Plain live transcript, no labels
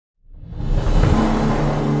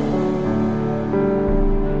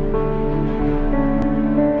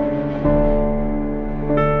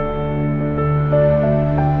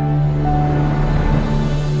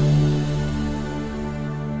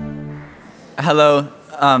Hello,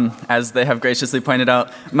 as they have graciously pointed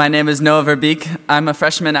out. My name is Alan VerBeek. I'm a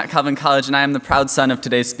freshman at Calvin College, and I am the proud son of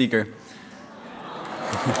today's speaker.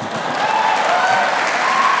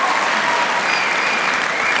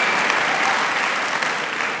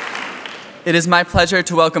 It is my pleasure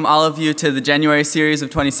to welcome all of you to the January series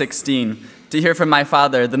of 2016, to hear from my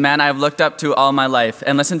father, the man I have looked up to all my life,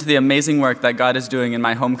 and listen to the amazing work that God is doing in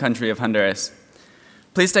my home country of Honduras.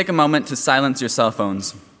 Please take a moment to silence your cell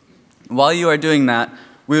phones. While you are doing that,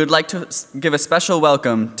 we would like to give a special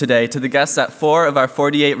welcome today to the guests at 4 of our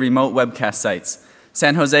 48 remote webcast sites: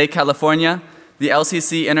 San Jose, California, the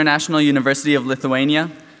LCC International University of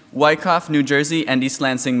Lithuania, Wyckoff, New Jersey, and East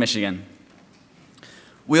Lansing, Michigan.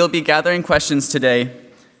 We'll be gathering questions today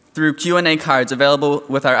through Q&A cards available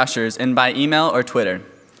with our ushers and by email or Twitter.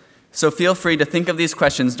 So feel free to think of these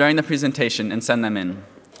questions during the presentation and send them in.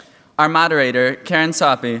 Our moderator, Karen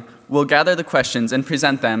Sopi, will gather the questions and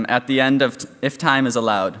present them at the end if time is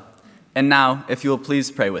allowed. And now, if you will please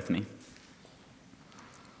pray with me.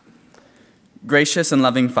 Gracious and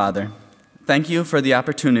loving Father, thank you for the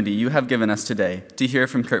opportunity you have given us today to hear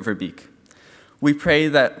from Alan VerBeek. We pray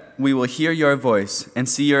that we will hear your voice and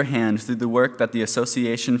see your hand through the work that the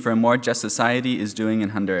Association for a More Just Society is doing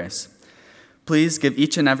in Honduras. Please give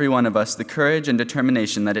each and every one of us the courage and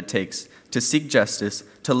determination that it takes to seek justice,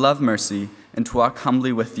 to love mercy, and to walk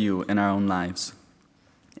humbly with you in our own lives.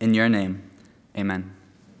 In your name, amen.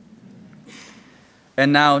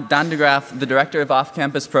 And now, Don DeGraff, the Director of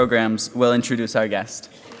Off-Campus Programs, will introduce our guest.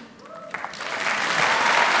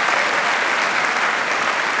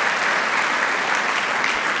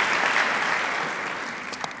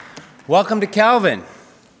 Welcome to Calvin.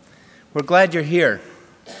 We're glad you're here.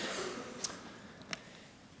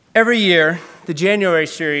 Every year, the January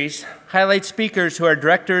series highlights speakers who are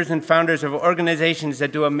directors and founders of organizations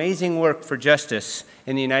that do amazing work for justice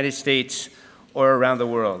in the United States or around the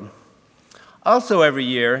world. Also every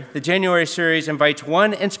year, the January series invites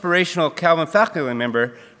one inspirational Calvin faculty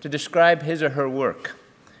member to describe his or her work.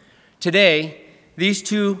 Today, these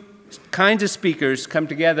two kinds of speakers come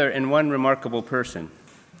together in one remarkable person.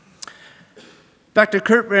 Dr.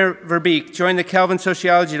 Alan VerBeek joined the Calvin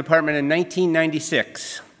Sociology Department in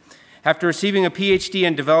 1996 after receiving a PhD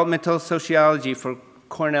in developmental sociology from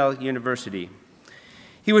Cornell University.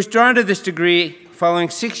 He was drawn to this degree following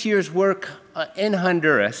 6 years' work in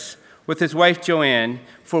Honduras with his wife Joanne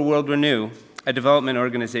for World Renew, a development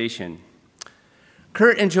organization.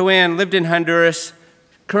 Kurt and Joanne lived in Honduras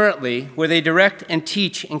currently, where they direct and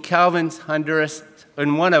teach in Calvin's Honduras,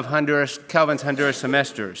 in one of Calvin's Honduras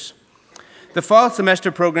semesters. The fall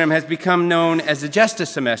semester program has become known as the Justice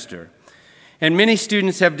Semester, and many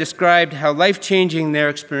students have described how life-changing their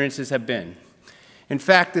experiences have been. In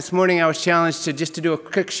fact, this morning I was challenged to do a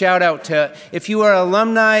quick shout-out to, if you are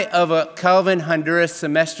alumni of a Calvin Honduras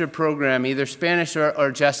semester program, either Spanish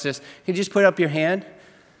or Justice, can you just put up your hand?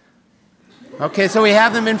 Okay, so we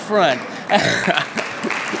have them in front.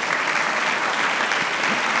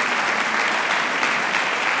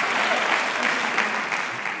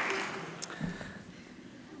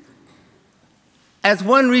 As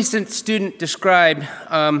one recent student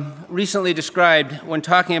recently described when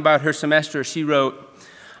talking about her semester, she wrote,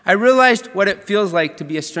 "I realized what it feels like to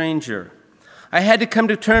be a stranger. I had to come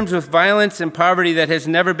to terms with violence and poverty that has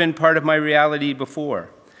never been part of my reality before.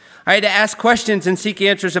 I had to ask questions and seek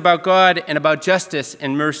answers about God and about justice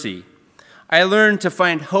and mercy. I learned to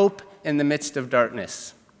find hope in the midst of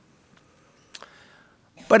darkness."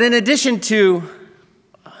 But in addition to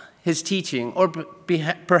his teaching, or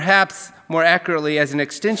perhaps more accurately as an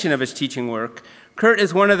extension of his teaching work, Kurt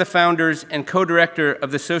is one of the founders and co-director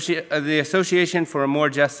of the Association for a More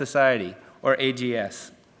Just Society, or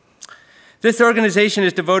AGS. This organization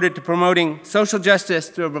is devoted to promoting social justice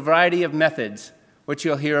through a variety of methods, which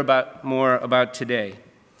you'll hear more about today.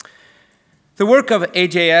 The work of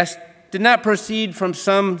AGS did not proceed from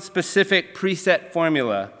some specific preset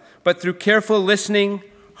formula, but through careful listening,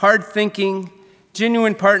 hard thinking,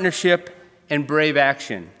 genuine partnership, and brave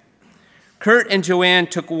action. Kurt and Joanne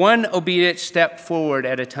took one obedient step forward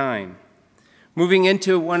at a time, moving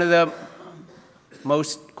into one of the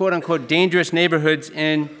most quote-unquote dangerous neighborhoods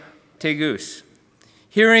in Tegucigalpa,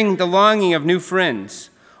 hearing the longing of new friends,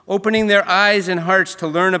 opening their eyes and hearts to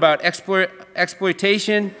learn about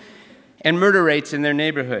exploitation and murder rates in their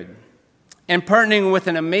neighborhood, and partnering with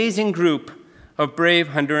an amazing group of brave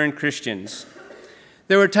Honduran Christians.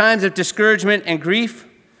 There were times of discouragement and grief,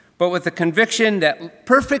 but with the conviction that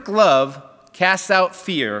perfect love casts out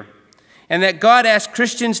fear, and that God asks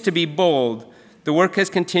Christians to be bold, the work has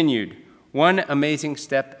continued, one amazing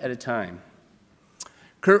step at a time.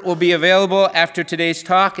 Kurt will be available after today's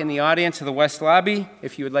talk in the audience of the West Lobby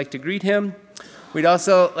if you would like to greet him. We'd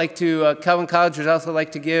also like to, Calvin College would also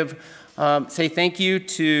like to say thank you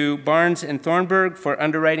to Barnes and Thornburg for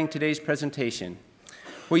underwriting today's presentation.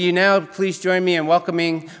 Will you now please join me in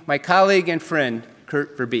welcoming my colleague and friend,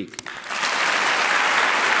 Kurt VerBeek.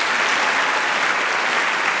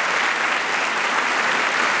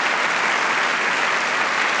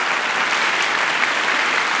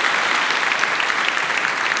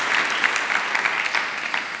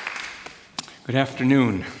 Good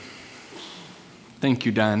afternoon. Thank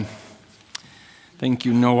you, Don. Thank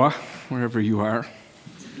you, Noah, wherever you are.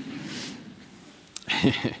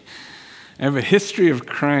 I have a history of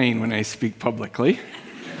crying when I speak publicly.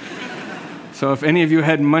 So if any of you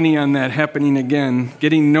had money on that happening again,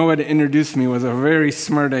 getting Noah to introduce me was a very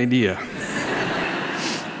smart idea.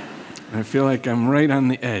 I feel like I'm right on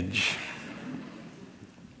the edge.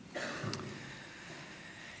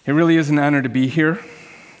 It really is an honor to be here.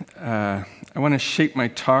 I want to shape my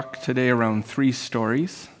talk today around 3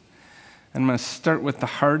 stories. I'm going to start with the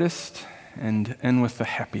hardest and end with the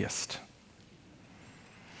happiest.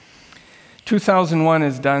 2001,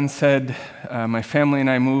 as Don said, my family and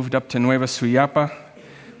I moved up to Nueva Suyapa.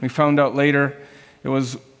 We found out later it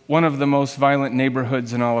was one of the most violent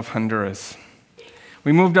neighborhoods in all of Honduras.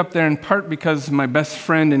 We moved up there in part because my best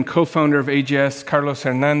friend and co-founder of AGS, Carlos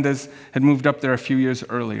Hernandez, had moved up there a few years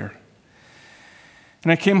earlier.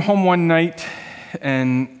 And I came home one night,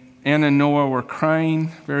 and Anna and Noah were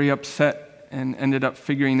crying, very upset, and ended up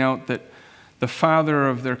figuring out that the father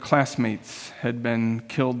of their classmates had been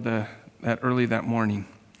killed early that morning.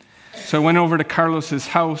 So I went over to Carlos's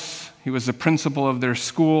house. He was the principal of their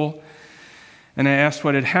school, and I asked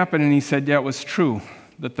what had happened, and he said, yeah, it was true,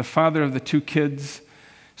 that the father of the 2 kids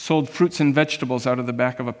sold fruits and vegetables out of the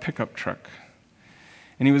back of a pickup truck.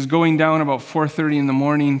 And he was going down about 4:30 in the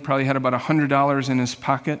morning, probably had about $100 in his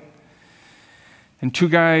pocket. And 3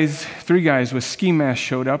 guys with ski masks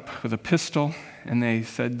showed up with a pistol, and they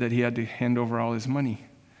said that he had to hand over all his money.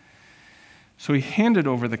 So he handed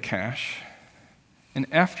over the cash, and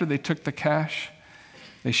after they took the cash,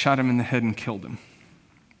 they shot him in the head and killed him.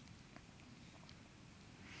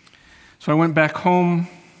 So I went back home,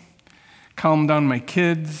 calmed down my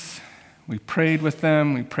kids, we prayed with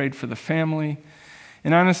them, we prayed for the family.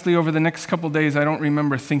 And honestly, over the next couple days, I don't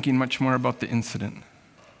remember thinking much more about the incident.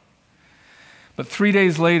 But 3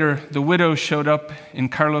 days later, the widow showed up in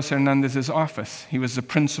Carlos Hernandez's office. He was the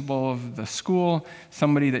principal of the school,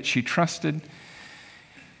 somebody that she trusted.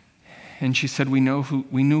 And she said, we know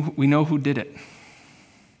who did it.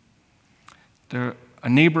 A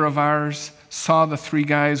neighbor of ours saw the 3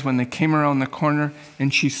 guys when they came around the corner,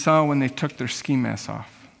 and she saw when they took their ski masks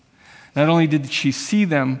off. Not only did she see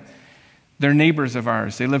them, they're neighbors of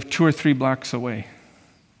ours. They live 2 or 3 blocks away.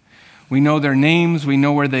 We know their names, we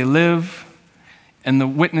know where they live, and the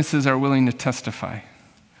witnesses are willing to testify.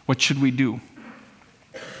 What should we do?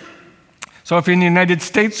 So if you're in the United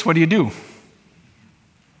States, what do?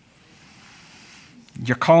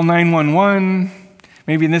 You call 911.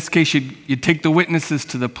 Maybe in this case, you'd take the witnesses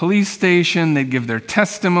to the police station. They'd give their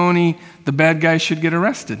testimony. The bad guy should get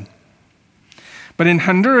arrested. But in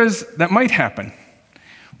Honduras, that might happen.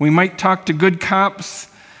 We might talk to good cops,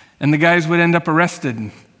 and the guys would end up arrested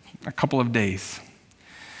in a couple of days.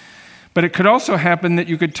 But it could also happen that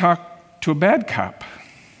you could talk to a bad cop,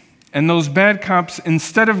 and those bad cops,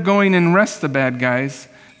 instead of going and arrest the bad guys,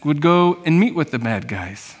 would go and meet with the bad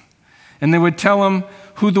guys. And they would tell them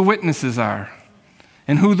who the witnesses are,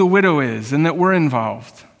 and who the widow is, and that we're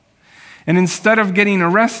involved. And instead of getting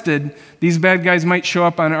arrested, these bad guys might show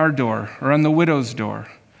up on our door, or on the widow's door,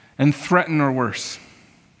 and threaten or worse.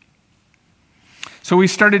 So we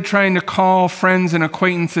started trying to call friends and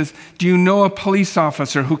acquaintances. Do you know a police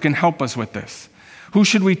officer who can help us with this? Who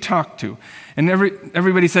should we talk to? And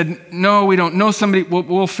everybody said, no, we don't know somebody.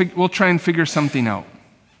 We'll try and figure something out.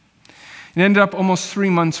 It ended up almost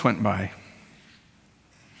 3 months went by.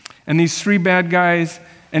 And these 3 bad guys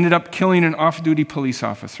ended up killing an off-duty police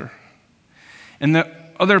officer. And the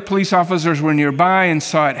other police officers were nearby and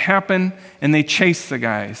saw it happen, and they chased the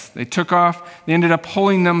guys. They took off. They ended up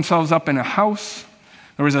holding themselves up in a house.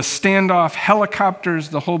 There was a standoff, helicopters,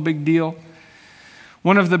 the whole big deal.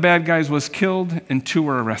 One of the bad guys was killed, and 2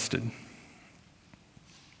 were arrested.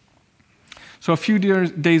 So a few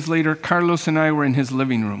days later, Carlos and I were in his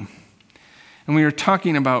living room, and we were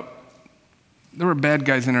talking about, there were bad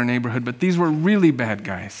guys in our neighborhood, but these were really bad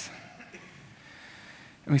guys.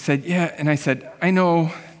 And we said, yeah, and I said, I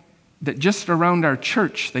know that just around our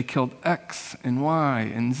church, they killed X and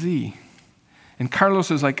Y and Z. And Carlos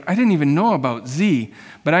was like, I didn't even know about Z,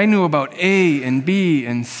 but I knew about A and B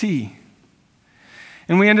and C.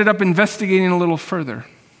 And we ended up investigating a little further.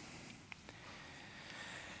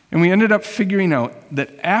 And we ended up figuring out that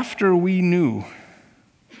after we knew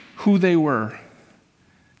who they were,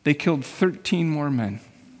 they killed 13 more men.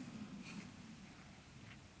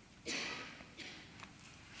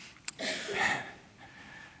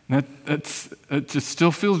 It just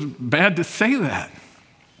still feels bad to say that.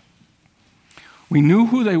 We knew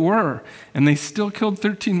who they were, and they still killed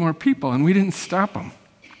 13 more people, and we didn't stop them.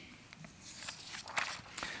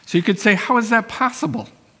 So you could say, how is that possible?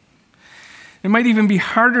 It might even be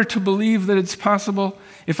harder to believe that it's possible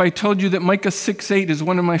if I told you that Micah 6:8 is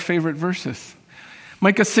one of my favorite verses.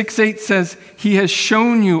 Micah 6:8 says, He has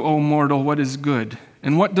shown you, O mortal, what is good,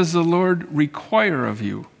 and what does the Lord require of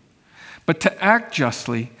you? But to act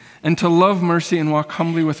justly, and to love mercy and walk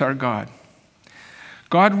humbly with our God.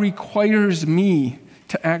 God requires me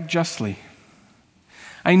to act justly.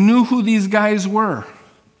 I knew who these guys were,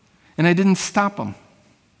 and I didn't stop them.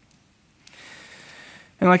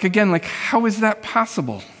 And again, how is that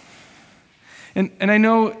possible? And I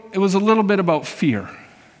know it was a little bit about fear.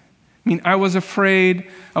 I mean, I was afraid.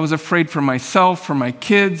 I was afraid for myself, for my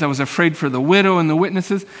kids. I was afraid for the widow and the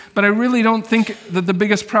witnesses. But I really don't think that the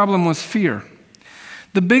biggest problem was fear.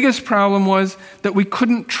 The biggest problem was that we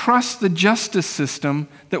couldn't trust the justice system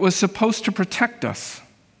that was supposed to protect us.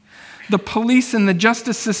 The police and the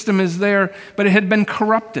justice system is there, but it had been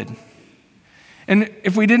corrupted. And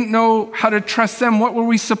if we didn't know how to trust them, what were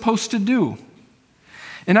we supposed to do?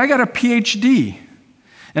 And I got a PhD,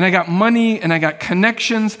 and I got money, and I got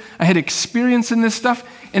connections. I had experience in this stuff,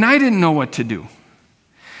 and I didn't know what to do.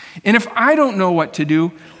 And if I don't know what to do,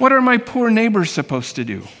 what are my poor neighbors supposed to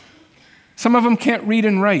do? Some of them can't read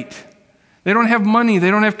and write. They don't have money. They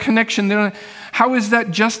don't have connection. How is that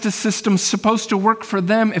justice system supposed to work for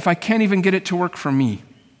them if I can't even get it to work for me?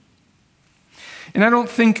 And I don't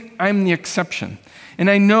think I'm the exception. And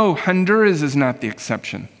I know Honduras is not the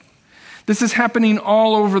exception. This is happening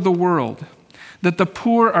all over the world, that the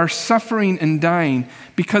poor are suffering and dying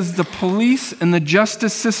because the police and the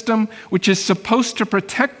justice system, which is supposed to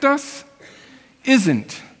protect us,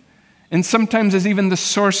 isn't. And sometimes is even the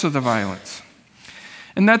source of the violence.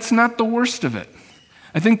 And that's not the worst of it.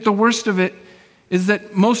 I think the worst of it is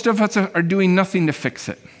that most of us are doing nothing to fix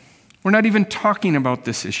it. We're not even talking about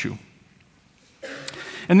this issue.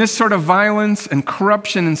 And this sort of violence and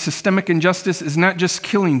corruption and systemic injustice is not just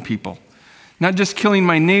killing people, not just killing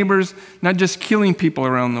my neighbors, not just killing people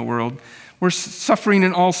around the world. We're suffering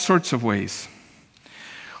in all sorts of ways.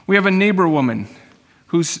 We have a neighbor woman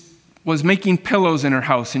who was making pillows in her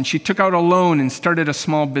house, and she took out a loan and started a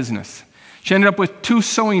small business. She ended up with 2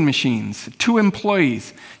 sewing machines, 2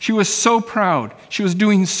 employees. She was so proud. She was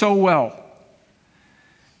doing so well.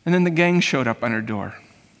 And then the gang showed up on her door.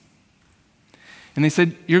 And they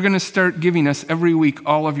said, you're going to start giving us every week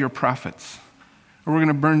all of your profits, or we're going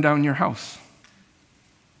to burn down your house.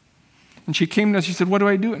 And she came to us, she said, what do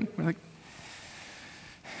I do? And we're like,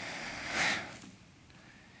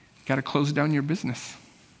 you got to close down your business.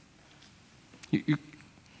 You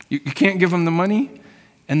can't give them the money,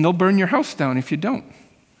 and they'll burn your house down if you don't.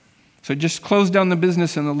 So just close down the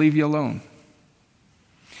business and they'll leave you alone.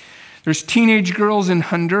 There's teenage girls in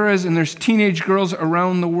Honduras, and there's teenage girls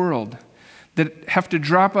around the world that have to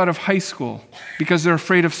drop out of high school because they're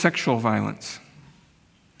afraid of sexual violence.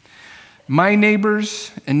 My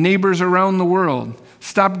neighbors and neighbors around the world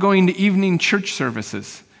stopped going to evening church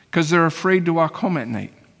services because they're afraid to walk home at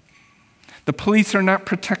night. The police are not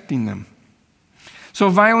protecting them. So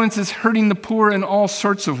violence is hurting the poor in all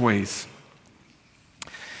sorts of ways.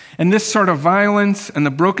 And this sort of violence and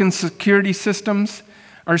the broken security systems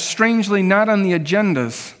are strangely not on the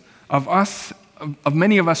agendas of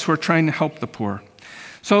many of us who are trying to help the poor.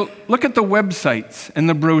 So look at the websites and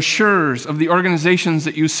the brochures of the organizations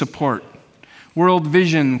that you support. World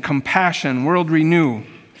Vision, Compassion, World Renew.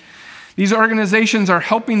 These organizations are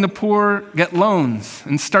helping the poor get loans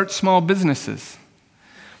and start small businesses.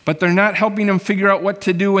 But they're not helping them figure out what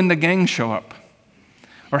to do when the gangs show up,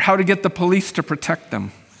 or how to get the police to protect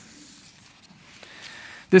them.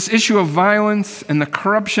 This issue of violence and the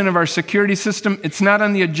corruption of our security system, it's not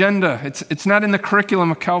on the agenda. It's not in the curriculum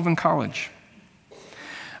of Calvin College.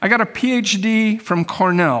 I got a PhD from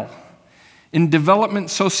Cornell in development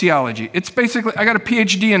sociology. It's basically, I got a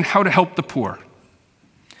PhD in how to help the poor.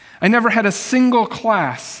 I never had a single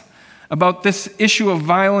class about this issue of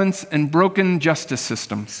violence and broken justice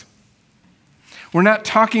systems. We're not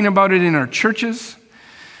talking about it in our churches.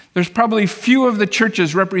 There's probably few of the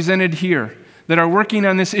churches represented here that are working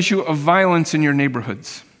on this issue of violence in your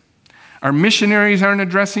neighborhoods. Our missionaries aren't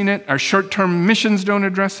addressing it. Our short-term missions don't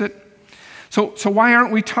address it. So why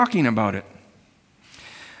aren't we talking about it?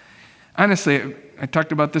 Honestly, I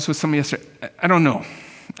talked about this with somebody yesterday. I don't know.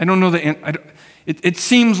 I don't know the answer. It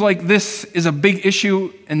seems like this is a big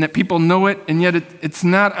issue and that people know it, and yet it's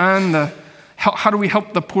not on the how do we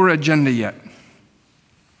help the poor agenda yet.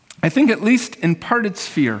 I think at least in part it's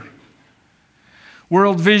fear.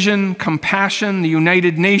 World Vision, Compassion, the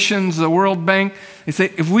United Nations, the World Bank, they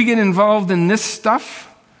say if we get involved in this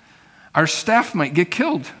stuff, our staff might get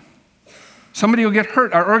killed. Somebody will get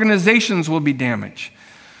hurt. Our organizations will be damaged.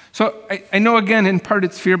 So I know, again, in part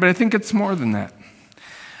it's fear, but I think it's more than that.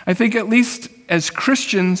 I think at least as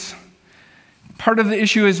Christians, part of the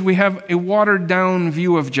issue is we have a watered-down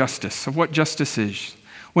view of justice, of what justice is.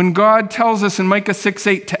 When God tells us in Micah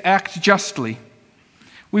 6:8 to act justly,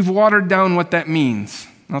 we've watered down what that means.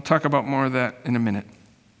 I'll talk about more of that in a minute.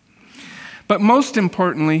 But most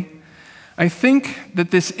importantly, I think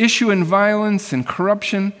that this issue in violence and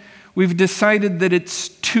corruption, we've decided that it's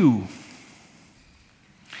too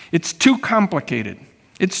complicated.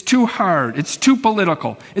 It's too hard. It's too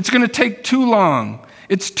political. It's going to take too long.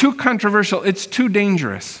 It's too controversial. It's too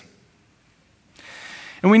dangerous.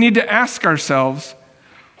 And we need to ask ourselves,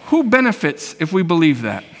 who benefits if we believe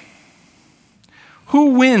that?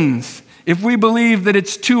 Who wins if we believe that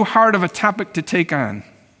it's too hard of a topic to take on?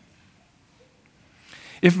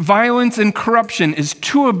 If violence and corruption is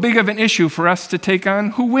too big of an issue for us to take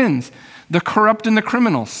on, who wins? The corrupt and the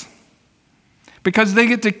criminals. Because they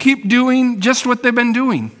get to keep doing just what they've been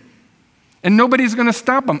doing. And nobody's going to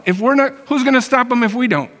stop them. If we're not, who's going to stop them if we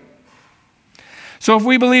don't? So if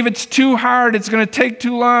we believe it's too hard, it's going to take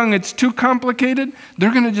too long, it's too complicated,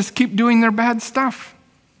 they're going to just keep doing their bad stuff.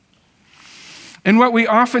 And what we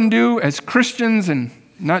often do as Christians, and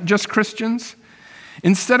not just Christians,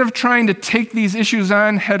 instead of trying to take these issues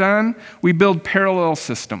on head on, we build parallel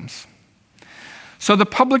systems. So the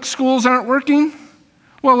public schools aren't working?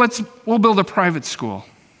 Well, we'll build a private school.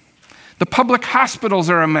 The public hospitals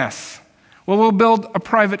are a mess. Well, we'll build a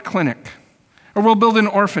private clinic. Or we'll build an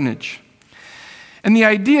orphanage. And the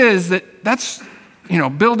idea is that's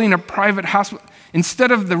building a private hospital.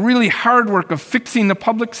 Instead of the really hard work of fixing the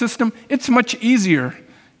public system, it's much easier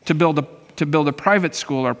to build a private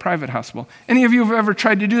school or a private hospital. Any of you have ever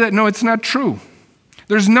tried to do that? No, it's not true.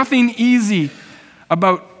 There's nothing easy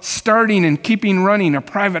about starting and keeping running a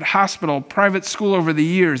private hospital, private school over the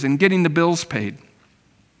years and getting the bills paid.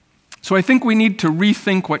 So I think we need to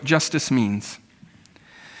rethink what justice means.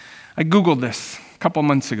 I Googled this a couple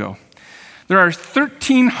months ago. There are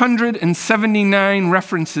 1,379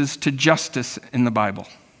 references to justice in the Bible.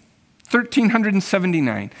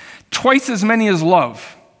 1,379. Twice as many as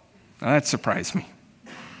love. Now that surprised me.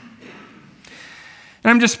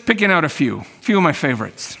 And I'm just picking out a few of my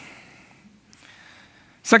favorites.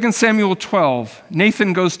 2 Samuel 12,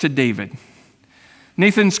 Nathan goes to David.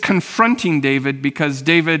 Nathan's confronting David because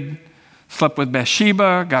David slept with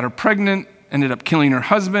Bathsheba, got her pregnant, ended up killing her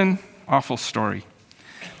husband. Awful story.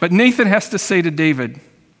 But Nathan has to say to David,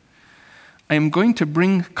 I am going to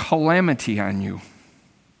bring calamity on you.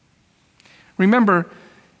 Remember,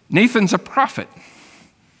 Nathan's a prophet.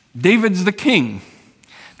 David's the king.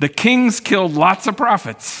 The kings killed lots of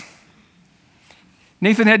prophets.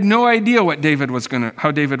 Nathan had no idea how David was going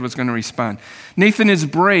to respond. Nathan is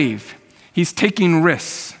brave. He's taking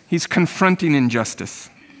risks. He's confronting injustice.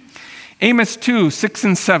 Amos 2, 6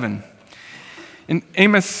 and 7. And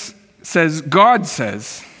Amos says, God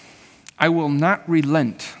says, I will not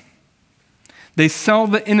relent. They sell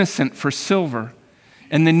the innocent for silver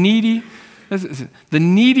and the needy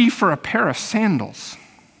for a pair of sandals.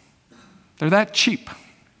 They're that cheap.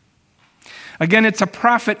 Again, it's a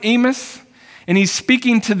prophet Amos, and he's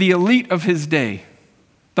speaking to the elite of his day,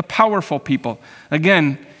 the powerful people.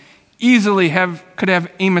 Again, easily could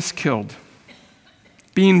have Amos killed.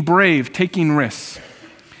 Being brave, taking risks.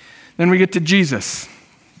 Then we get to Jesus.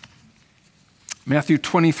 Matthew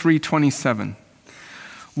 23:27.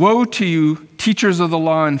 Woe to you, teachers of the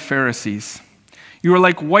law and Pharisees. You are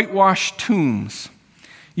like whitewashed tombs.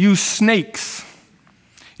 You snakes.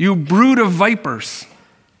 You brood of vipers.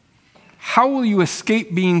 How will you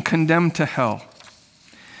escape being condemned to hell?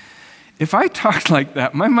 If I talked like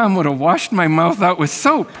that, my mom would have washed my mouth out with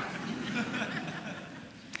soap.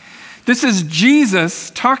 This is Jesus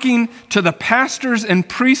talking to the pastors and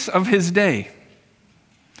priests of his day.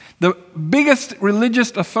 The biggest religious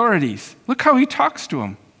authorities. Look how he talks to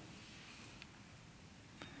them.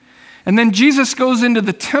 And then Jesus goes into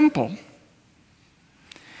the temple.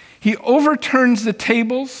 He overturns the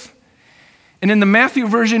tables. And in the Matthew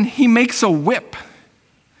version, he makes a whip.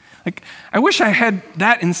 Like, I wish I had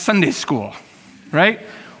that in Sunday school, right?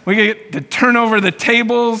 We get to turn over the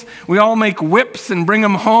tables. We all make whips and bring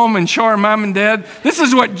them home and show our mom and dad, this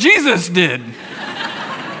is what Jesus did.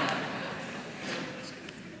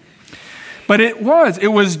 But it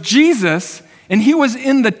was Jesus, and he was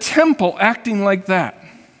in the temple acting like that.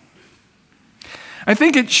 I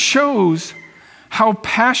think it shows how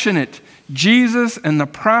passionate Jesus and the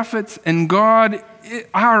prophets and God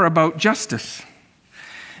are about justice.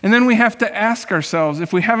 And then we have to ask ourselves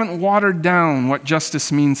if we haven't watered down what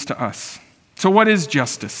justice means to us. So what is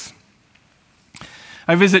justice?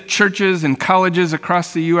 I visit churches and colleges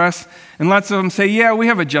across the U.S., and lots of them say, yeah, we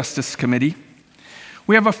have a justice committee.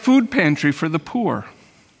 We have a food pantry for the poor.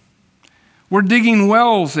 We're digging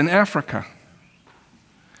wells in Africa.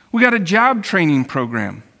 We got a job training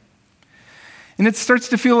program. And it starts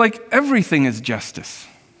to feel like everything is justice.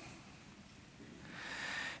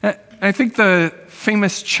 I think the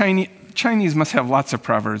famous Chinese must have lots of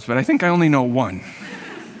proverbs, but I think I only know one.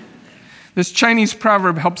 This Chinese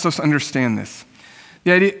proverb helps us understand this.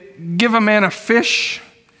 The idea, give a man a fish,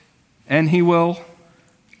 and he will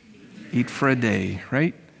eat for a day,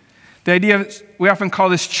 right? The idea, we often call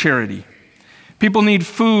this charity. People need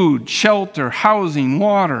food, shelter, housing,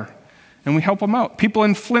 water, and we help them out. People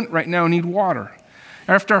in Flint right now need water.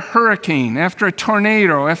 After a hurricane, after a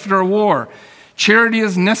tornado, after a war, charity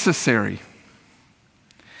is necessary.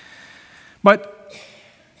 But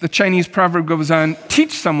the Chinese proverb goes on,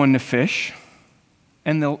 teach someone to fish,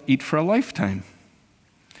 and they'll eat for a lifetime.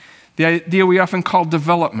 The idea we often call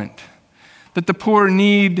development, that the poor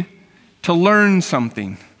need to learn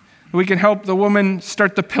something. We can help the woman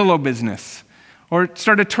start the pillow business or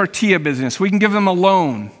start a tortilla business. We can give them a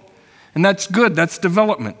loan, and that's good, that's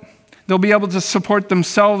development. They'll be able to support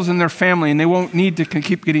themselves and their family, and they won't need to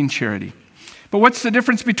keep getting charity. But what's the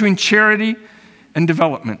difference between charity and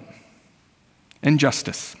development and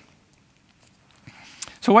justice?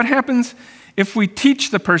 So what happens if we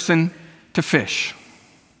teach the person to fish?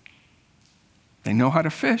 They know how to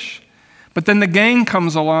fish, but then the gang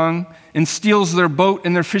comes along and steals their boat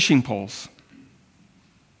and their fishing poles.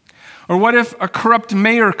 Or what if a corrupt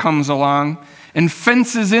mayor comes along and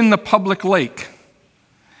fences in the public lake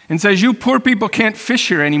and says, you poor people can't fish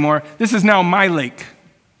here anymore, this is now my lake.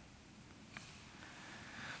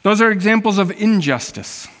 Those are examples of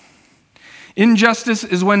injustice. Injustice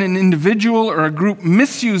is when an individual or a group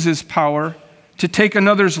misuses power to take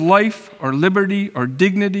another's life or liberty or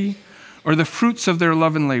dignity or the fruits of their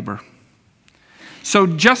love and labor. So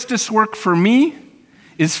justice work for me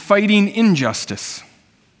is fighting injustice.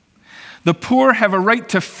 The poor have a right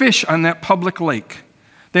to fish on that public lake.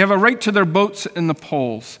 They have a right to their boats and the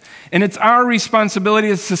poles. And it's our responsibility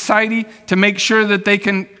as society to make sure that they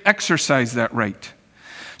can exercise that right.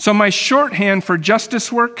 So my shorthand for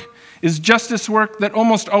justice work is justice work that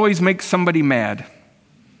almost always makes somebody mad.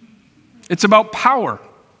 It's about power.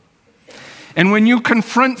 And when you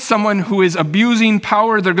confront someone who is abusing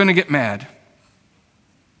power, they're going to get mad.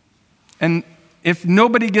 And if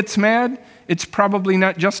nobody gets mad, it's probably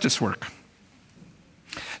not justice work.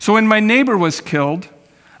 So when my neighbor was killed,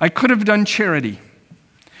 I could have done charity.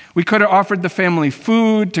 We could have offered the family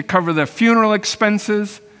food to cover the funeral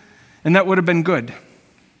expenses, and that would have been good.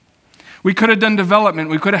 We could have done development.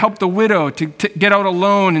 We could have helped the widow to get out a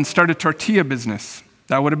loan and start a tortilla business.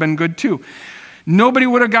 That would have been good too. Nobody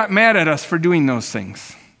would have got mad at us for doing those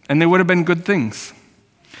things, and they would have been good things.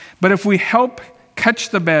 But if we help catch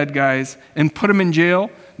the bad guys and put them in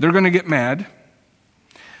jail, they're going to get mad.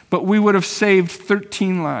 But we would have saved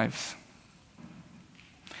 13 lives.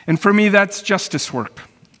 And for me, that's justice work.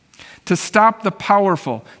 To stop the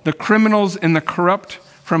powerful, the criminals and the corrupt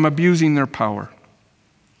from abusing their power.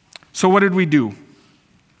 So what did we do?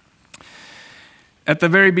 At the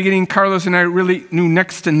very beginning, Carlos and I really knew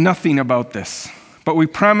next to nothing about this. But we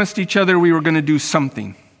promised each other we were going to do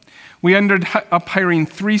something. We ended up hiring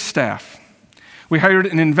 3 staff. We hired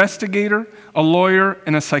an investigator, a lawyer,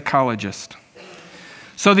 and a psychologist.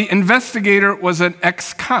 So the investigator was an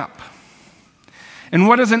ex-cop. And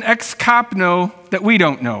what does an ex-cop know that we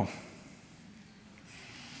don't know?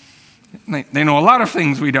 They know a lot of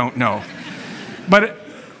things we don't know. But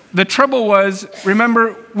the trouble was,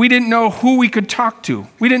 remember, we didn't know who we could talk to.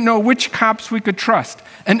 We didn't know which cops we could trust.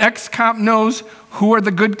 An ex-cop knows who are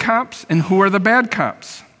the good cops and who are the bad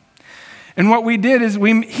cops. And what we did is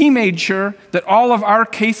he made sure that all of our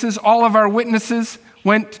cases, all of our witnesses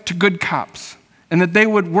went to good cops and that they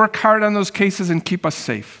would work hard on those cases and keep us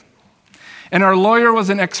safe. And our lawyer was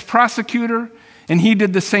an ex-prosecutor, and he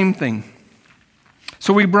did the same thing.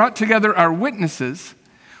 So we brought together our witnesses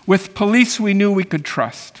with police we knew we could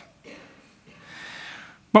trust.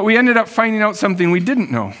 But we ended up finding out something we didn't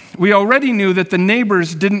know. We already knew that the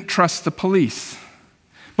neighbors didn't trust the police.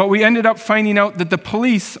 But we ended up finding out that the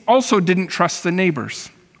police also didn't trust the neighbors.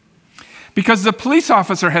 Because the police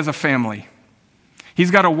officer has a family. He's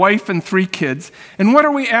got a wife and 3 kids. And what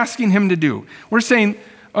are we asking him to do? We're saying,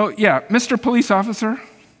 oh yeah, Mr. Police Officer,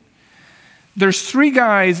 there's 3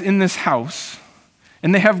 guys in this house,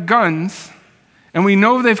 and they have guns, and we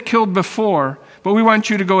know they've killed before, but we want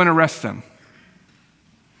you to go and arrest them.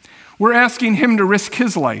 We're asking him to risk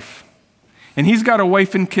his life, and he's got a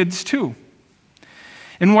wife and kids too.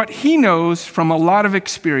 And what he knows from a lot of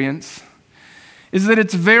experience is that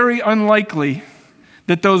it's very unlikely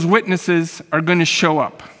that those witnesses are going to show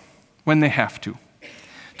up when they have to.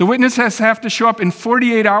 The witnesses have to show up in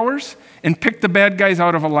 48 hours and pick the bad guys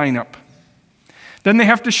out of a lineup. Then they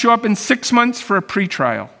have to show up in 6 months for a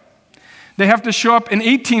pretrial. They have to show up in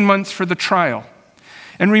 18 months for the trial.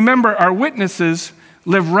 And remember, our witnesses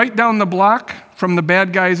live right down the block from the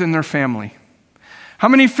bad guys and their family. How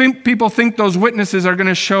many people think those witnesses are going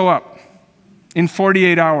to show up in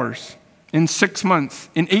 48 hours, in 6 months,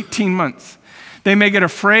 in 18 months? They may get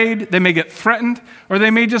afraid, they may get threatened, or they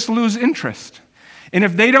may just lose interest. And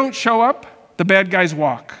if they don't show up, the bad guys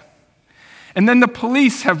walk. And then the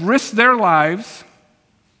police have risked their lives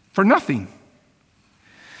for nothing.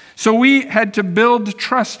 So we had to build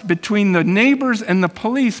trust between the neighbors and the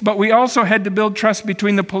police, but we also had to build trust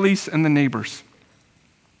between the police and the neighbors.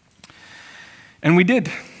 And we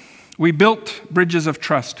did. We built bridges of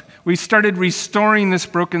trust. We started restoring this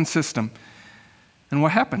broken system. And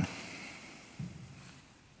what happened?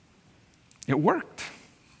 It worked.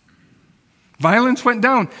 Violence went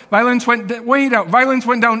down. Violence went way down. Violence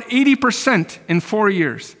went down 80% in 4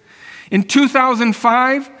 years. In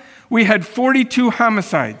 2005, we had 42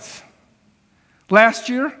 homicides. Last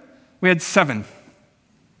year, we had 7.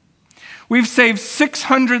 We've saved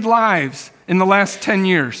 600 lives in the last 10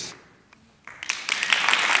 years.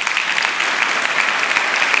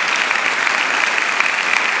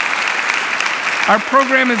 Our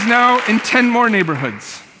program is now in 10 more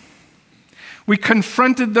neighborhoods. We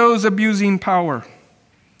confronted those abusing power.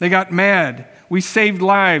 They got mad. We saved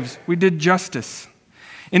lives. We did justice.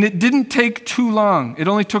 And it didn't take too long. It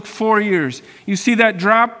only took 4 years. You see that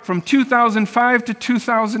drop from 2005 to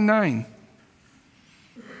 2009.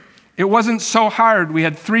 It wasn't so hard. We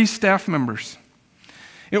had 3 staff members.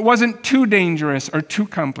 It wasn't too dangerous or too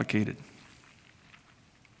complicated.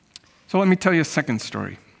 So let me tell you a second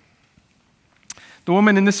story. The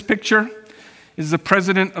woman in this picture is the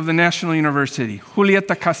president of the National University,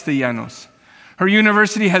 Julieta Castellanos. Her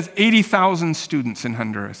university has 80,000 students in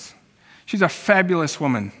Honduras. She's a fabulous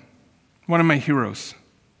woman, one of my heroes.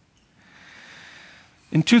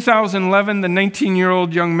 In 2011, the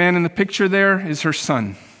 19-year-old young man in the picture there is her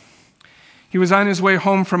son. He was on his way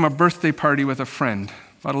home from a birthday party with a friend,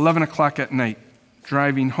 about 11 o'clock at night,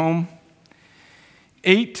 driving home.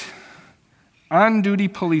 8 on-duty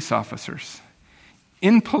police officers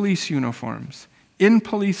in police uniforms, in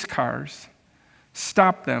police cars,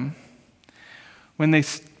 stopped them. When they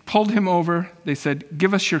pulled him over, they said,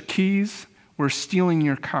 "Give us your keys, we're stealing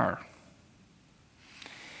your car."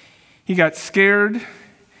 He got scared,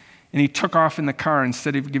 and he took off in the car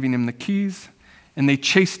instead of giving him the keys, and they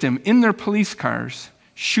chased him in their police cars,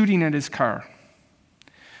 shooting at his car.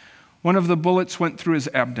 One of the bullets went through his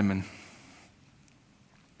abdomen.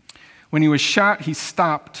 When he was shot, he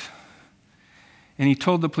stopped, and he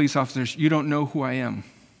told the police officers, "You don't know who I am.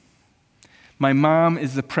 My mom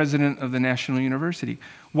is the president of the National University."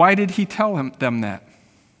 Why did he tell them that?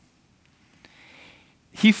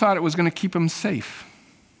 He thought it was going to keep him safe.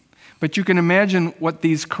 But you can imagine what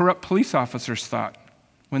these corrupt police officers thought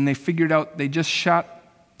when they figured out they just shot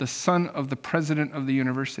the son of the president of the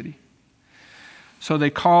university. So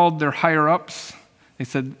they called their higher-ups. They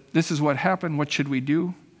said, "This is what happened. What should we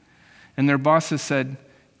do?" And their bosses said,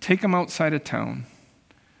 "Take them outside of town,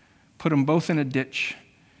 put them both in a ditch,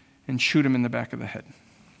 and shoot them in the back of the head."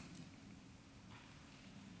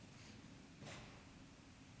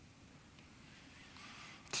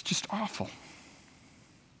 It's just awful.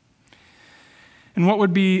 And what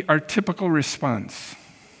would be our typical response?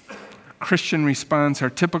 Our Christian response, our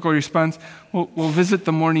typical response? We'll visit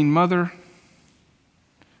the mourning mother.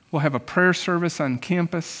 We'll have a prayer service on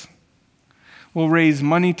campus. We'll raise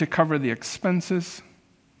money to cover the expenses.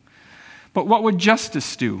 But what would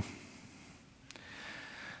justice do?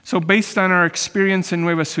 So based on our experience in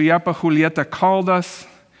Nueva Suyapa, Julieta called us.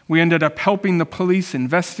 We ended up helping the police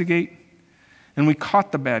investigate, and we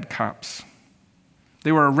caught the bad cops.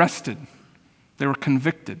 They were arrested. They were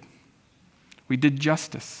convicted. We did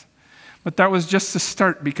justice. But that was just the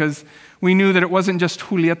start, because we knew that it wasn't just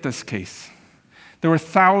Julieta's case. There were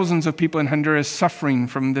thousands of people in Honduras suffering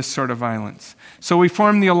from this sort of violence. So we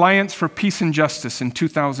formed the Alliance for Peace and Justice in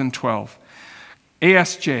 2012.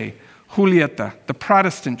 ASJ, Julieta, the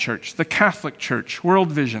Protestant Church, the Catholic Church,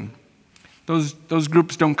 World Vision. Those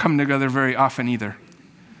groups don't come together very often either.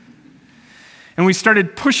 And we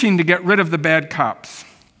started pushing to get rid of the bad cops.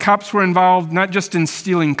 Cops were involved not just in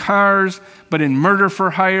stealing cars, but in murder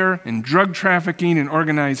for hire, in drug trafficking, and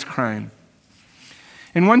organized crime.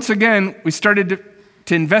 And once again, we started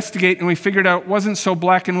to investigate, and we figured out it wasn't so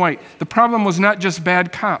black and white. The problem was not just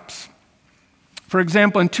bad cops. For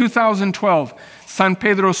example, in 2012, San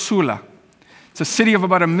Pedro Sula, it's a city of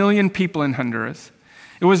about 1 million people in Honduras.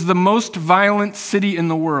 It was the most violent city in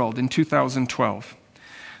the world in 2012.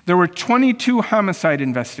 There were 22 homicide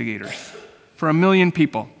investigators for 1 million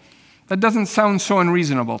people. That doesn't sound so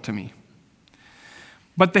unreasonable to me.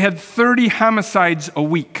 But they had 30 homicides a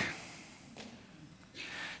week.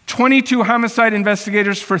 22 homicide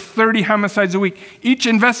investigators for 30 homicides a week. Each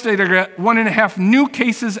investigator got 1.5 new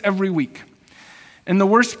cases every week. And the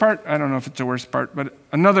worst part, I don't know if it's the worst part, but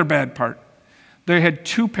another bad part, they had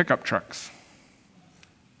 2 pickup trucks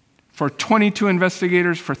for 22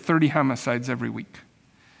 investigators for 30 homicides every week.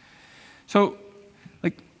 So,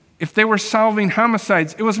 if they were solving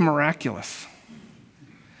homicides, it was miraculous.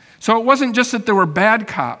 So it wasn't just that there were bad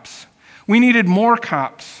cops. We needed more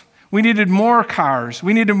cops. We needed more cars.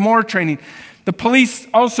 We needed more training. The police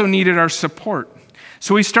also needed our support.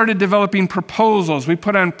 So we started developing proposals. We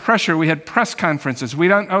put on pressure. We had press conferences. We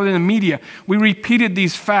went out in the media. We repeated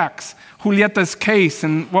these facts, Julieta's case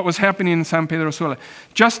and what was happening in San Pedro Sula.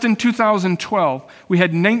 Just in 2012, we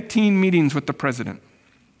had 19 meetings with the president.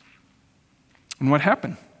 And what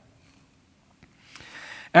happened?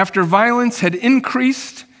 After violence had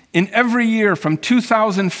increased in every year from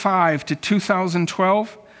 2005 to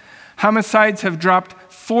 2012, homicides have dropped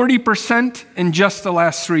 40% in just the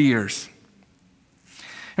last 3 years.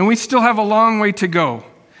 And we still have a long way to go,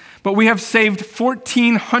 but we have saved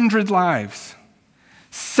 1,400 lives.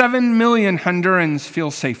 7 million Hondurans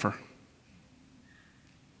feel safer.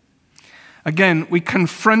 Again, we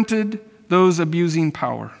confronted those abusing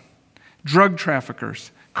power, drug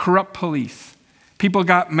traffickers, corrupt police. People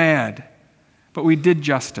got mad, but we did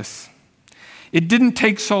justice. It didn't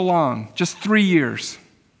take so long, just 3 years.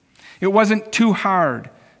 It wasn't too hard.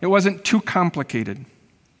 It wasn't too complicated.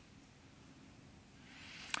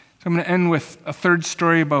 So I'm going to end with a third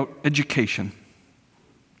story about education.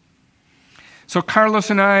 So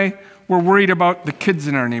Carlos and I were worried about the kids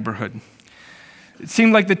in our neighborhood. It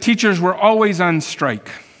seemed like the teachers were always on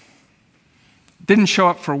strike, didn't show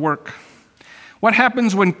up for work. What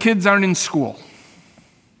happens when kids aren't in school?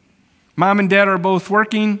 Mom and dad are both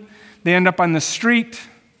working. They end up on the street.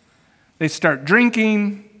 They start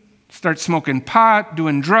drinking, start smoking pot,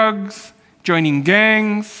 doing drugs, joining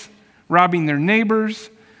gangs, robbing their neighbors,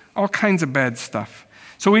 all kinds of bad stuff.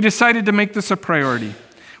 So we decided to make this a priority.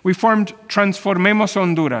 We formed Transformemos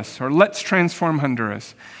Honduras, or Let's Transform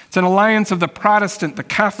Honduras. It's an alliance of the Protestant, the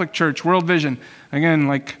Catholic Church, World Vision. Again,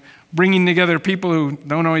 like bringing together people who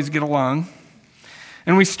don't always get along.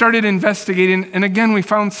 And we started investigating, and again, we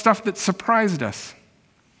found stuff that surprised us.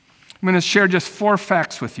 I'm going to share just 4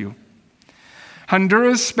 facts with you.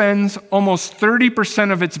 Honduras spends almost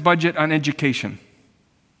 30% of its budget on education.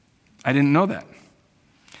 I didn't know that.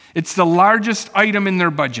 It's the largest item in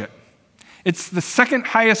their budget. It's the second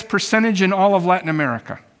highest percentage in all of Latin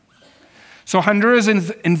America. So Honduras is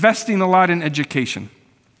investing a lot in education.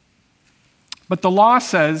 But the law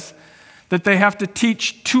says that they have to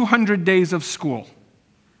teach 200 days of school.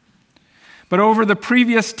 But over the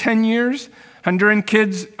previous 10 years, Honduran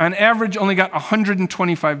kids, on average, only got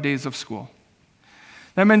 125 days of school.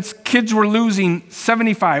 That means kids were losing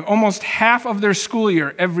 75, almost half of their school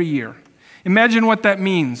year every year. Imagine what that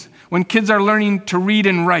means when kids are learning to read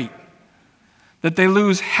and write, that they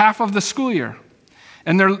lose half of the school year.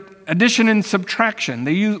 And their addition and subtraction,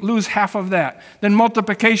 they lose half of that. Then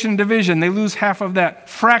multiplication and division, they lose half of that.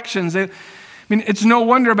 Fractions, it's no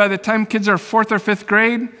wonder by the time kids are 4th or 5th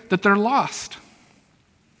grade that they're lost.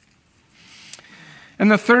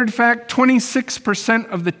 And the third fact, 26%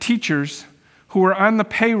 of the teachers who were on the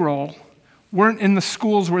payroll weren't in the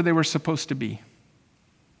schools where they were supposed to be.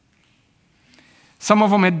 Some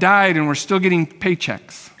of them had died and were still getting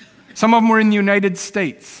paychecks. Some of them were in the United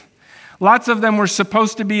States. Lots of them were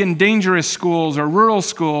supposed to be in dangerous schools or rural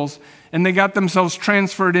schools, and they got themselves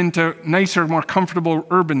transferred into nicer, more comfortable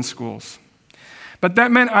urban schools. But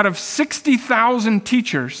that meant out of 60,000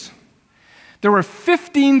 teachers, there were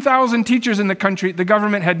 15,000 teachers in the country. The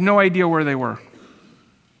government had no idea where they were.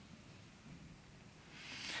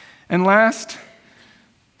 And last,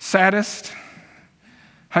 saddest,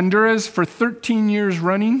 Honduras for 13 years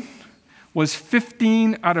running was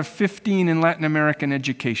 15 out of 15 in Latin American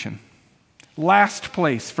education. Last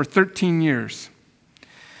place for 13 years.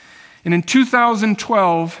 And in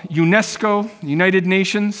 2012, UNESCO, the United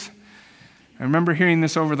Nations, I remember hearing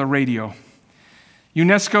this over the radio.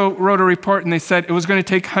 UNESCO wrote a report and they said it was going to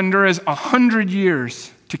take Honduras 100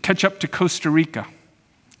 years to catch up to Costa Rica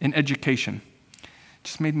in education. It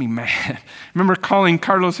just made me mad. I remember calling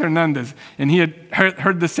Carlos Hernandez, and he had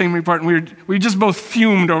heard the same report, and we just both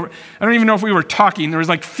fumed over. I don't even know if we were talking. There was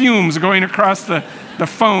like fumes going across the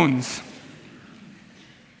phones.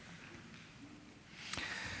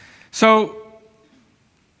 So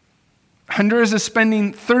Honduras is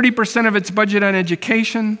spending 30% of its budget on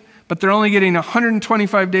education, but they're only getting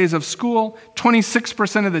 125 days of school.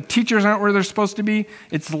 26% of the teachers aren't where they're supposed to be.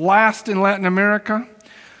 It's last in Latin America.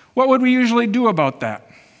 What would we usually do about that?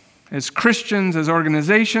 As Christians, as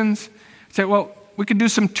organizations, say, well, we could do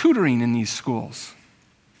some tutoring in these schools.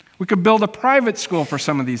 We could build a private school for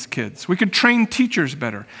some of these kids. We could train teachers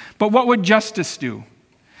better. But what would justice do?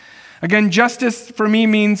 Again, justice for me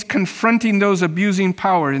means confronting those abusing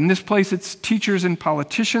power. In this place, it's teachers and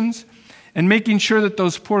politicians, and making sure that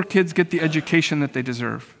those poor kids get the education that they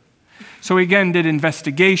deserve. So we again did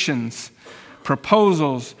investigations,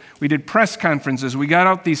 proposals, we did press conferences, we got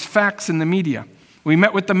out these facts in the media. We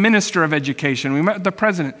met with the Minister of Education, we met with the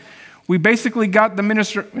President. We basically got the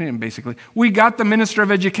Minister, we got the Minister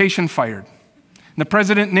of Education fired. And the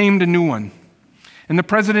President named a new one. And the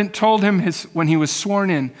President told him when he was sworn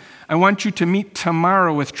in, I want you to meet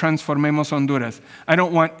tomorrow with Transformemos Honduras. I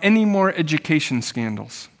don't want any more education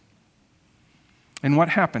scandals. And what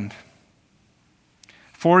happened?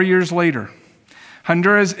 4 years later,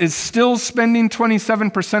 Honduras is still spending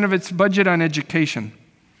 27% of its budget on education.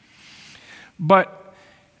 But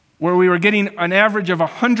where we were getting an average of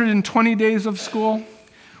 120 days of school,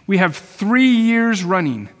 we have 3 years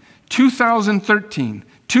running, 2013,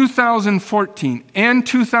 2014, and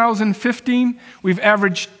 2015, we've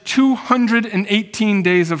averaged 218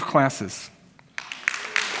 days of classes.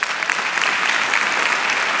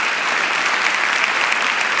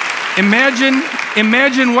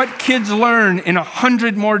 Imagine what kids learn in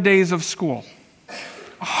 100 more days of school.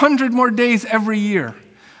 100 more days every year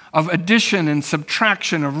of addition and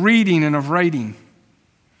subtraction, of reading and of writing.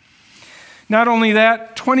 Not only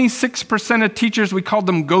that, 26% of teachers, we called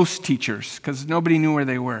them ghost teachers because nobody knew where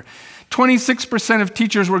they were. 26% of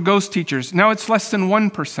teachers were ghost teachers. Now it's less than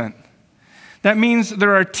 1%. That means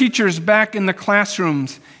there are teachers back in the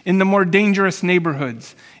classrooms in the more dangerous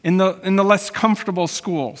neighborhoods, in the less comfortable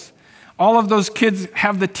schools. All of those kids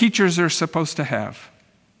have the teachers they're supposed to have.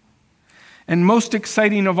 And most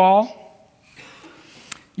exciting of all,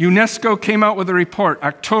 UNESCO came out with a report,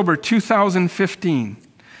 October 2015.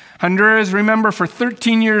 Honduras, remember, for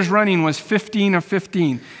 13 years running was 15 of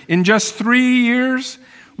 15. In just 3 years,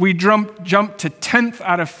 we jumped to 10th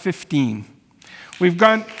out of 15. We've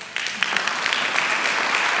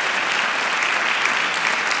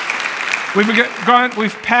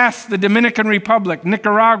passed the Dominican Republic,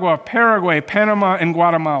 Nicaragua, Paraguay, Panama, and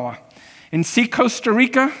Guatemala. And see Costa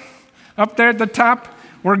Rica up there at the top?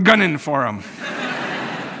 We're gunning for them.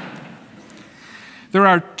 There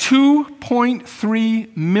are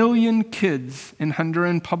 2.3 million kids in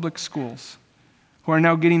Honduran public schools who are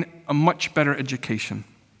now getting a much better education.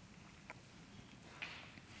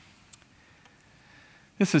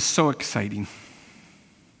 This is so exciting.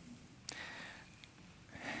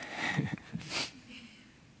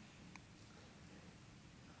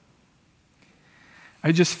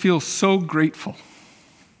 I just feel so grateful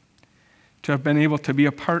to have been able to be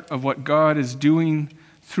a part of what God is doing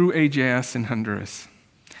through AJS in Honduras,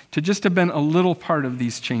 to just have been a little part of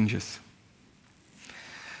these changes.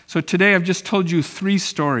 So today I've just told you 3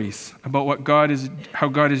 stories about how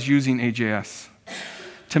God is using AJS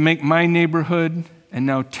to make my neighborhood and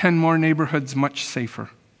now 10 more neighborhoods much safer,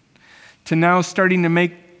 to now starting to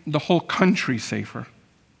make the whole country safer.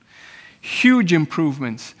 Huge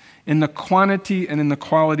improvements in the quantity and in the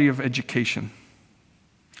quality of education.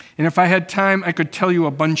 And if I had time, I could tell you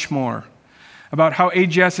a bunch more about how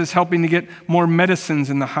AJS is helping to get more medicines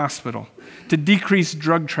in the hospital, to decrease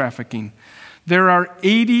drug trafficking. There are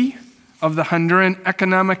 80 of the Honduran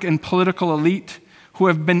economic and political elite who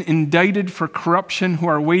have been indicted for corruption, who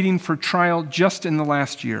are waiting for trial just in the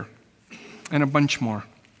last year, and a bunch more.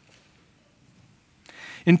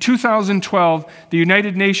 In 2012, the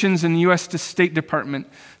United Nations and the U.S. State Department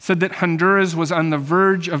said that Honduras was on the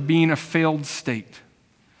verge of being a failed state.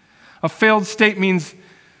 A failed state means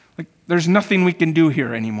there's nothing we can do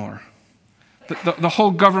here anymore. The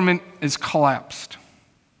whole government is collapsed.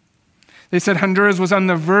 They said Honduras was on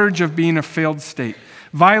the verge of being a failed state.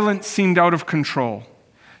 Violence seemed out of control.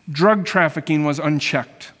 Drug trafficking was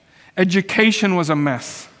unchecked. Education was a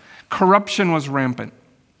mess. Corruption was rampant.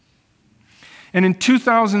 And in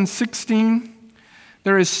 2016,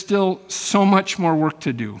 there is still so much more work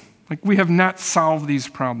to do. Like, we have not solved these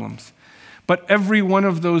problems. But every one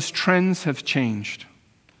of those trends have changed.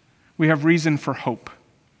 We have reason for hope.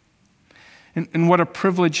 And what a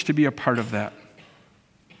privilege to be a part of that.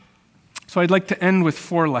 So I'd like to end with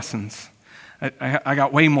 4 lessons. I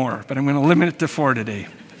got way more, but I'm going to limit it to 4 today.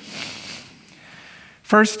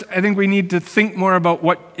 First, I think we need to think more about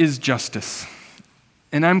what is justice.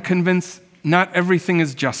 And I'm convinced not everything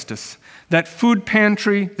is justice. That food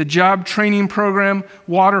pantry, the job training program,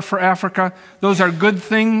 Water for Africa, those are good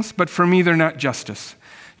things, but for me, they're not justice.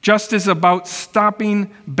 Justice is about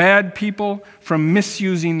stopping bad people from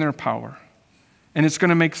misusing their power. And it's going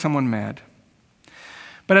to make someone mad.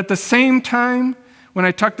 But at the same time, when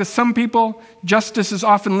I talk to some people, justice is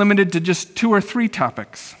often limited to just 2 or 3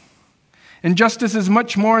 topics. And justice is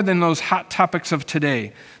much more than those hot topics of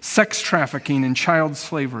today, sex trafficking and child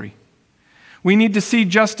slavery. We need to see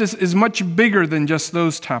justice is much bigger than just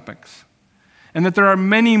those topics, and that there are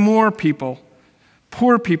many more people,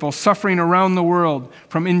 poor people, suffering around the world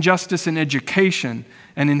from injustice in education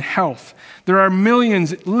and in health. There are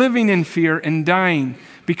millions living in fear and dying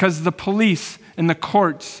because the police and the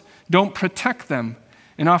courts don't protect them,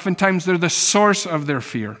 and oftentimes they're the source of their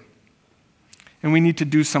fear. And we need to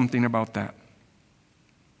do something about that.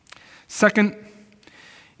 Second,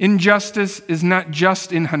 injustice is not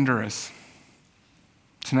just in Honduras.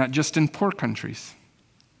 It's not just in poor countries.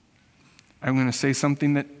 I'm going to say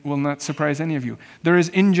something that will not surprise any of you. There is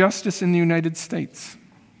injustice in the United States.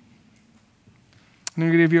 I'm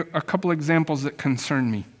going to give you a couple examples that concern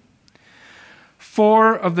me.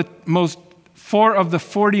 4 of the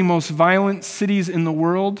 40 most violent cities in the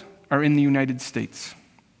world are in the United States.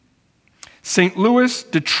 St. Louis,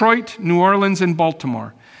 Detroit, New Orleans, and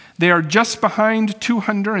Baltimore. They are just behind 2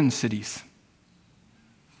 Honduran cities.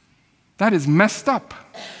 That is messed up.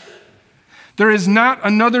 There is not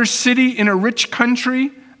another city in a rich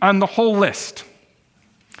country on the whole list.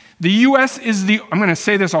 The U.S. is I'm going to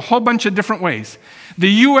say this a whole bunch of different ways. The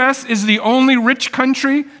U.S. is the only rich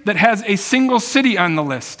country that has a single city on the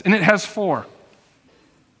list, and it has 4.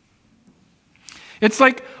 It's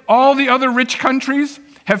like all the other rich countries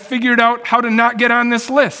have figured out how to not get on this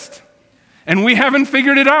list, and we haven't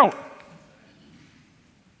figured it out.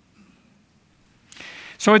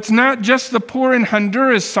 So it's not just the poor in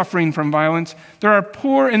Honduras suffering from violence. There are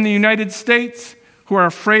poor in the United States who are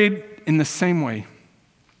afraid in the same way.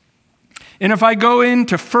 And if I go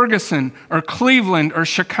into Ferguson or Cleveland or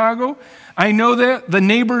Chicago, I know that the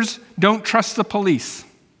neighbors don't trust the police,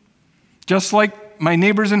 just like my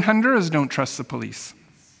neighbors in Honduras don't trust the police.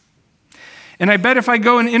 And I bet if I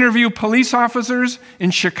go and interview police officers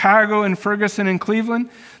in Chicago and Ferguson and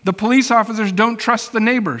Cleveland, the police officers don't trust the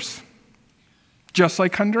neighbors, just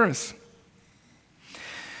like Honduras.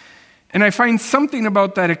 And I find something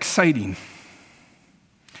about that exciting.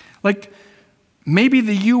 Like, maybe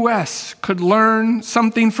the U.S. could learn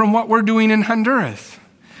something from what we're doing in Honduras.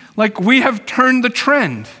 Like, we have turned the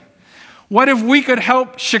trend. What if we could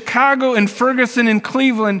help Chicago and Ferguson and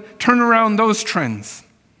Cleveland turn around those trends?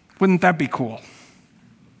 Wouldn't that be cool?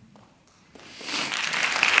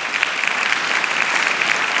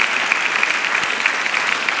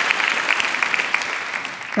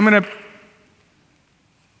 I'm going to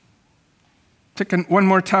take one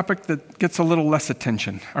more topic that gets a little less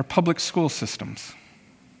attention, our public school systems.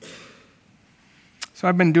 So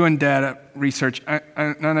I've been doing data research.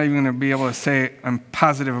 I'm not even going to be able to say I'm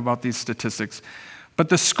positive about these statistics. But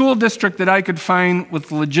the school district that I could find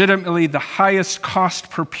with legitimately the highest cost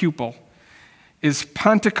per pupil is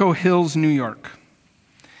Pontico Hills, New York.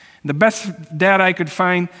 The best data I could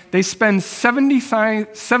find, they spend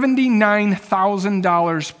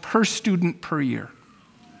 $79,000 per student per year.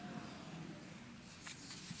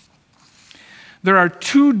 There are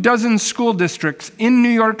 24 school districts in New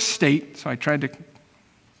York State, so I tried to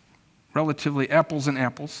relatively apples and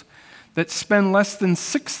apples, that spend less than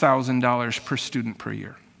 $6,000 per student per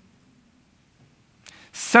year.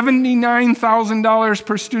 $79,000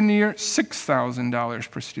 per student a year,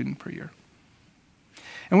 $6,000 per student per year.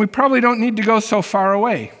 And we probably don't need to go so far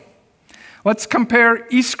away. Let's compare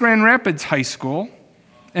East Grand Rapids High School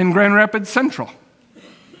and Grand Rapids Central.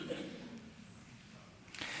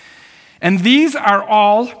 And these are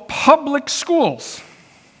all public schools.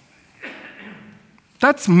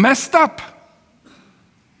 That's messed up.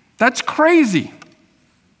 That's crazy.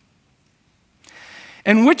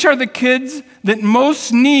 And which are the kids that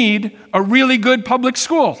most need a really good public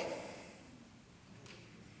school?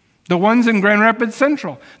 The ones in Grand Rapids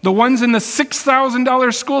Central. The ones in the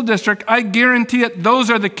 $6,000 school district, I guarantee it, those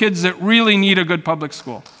are the kids that really need a good public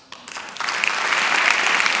school.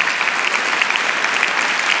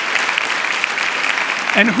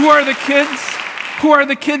 And who are the kids? Who are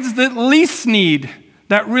the kids that least need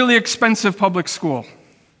that really expensive public school?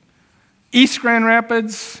 East Grand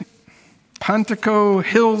Rapids, Pontico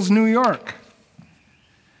Hills, New York.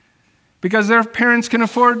 Because their parents can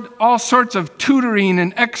afford all sorts of tutoring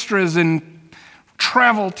and extras and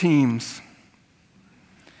travel teams.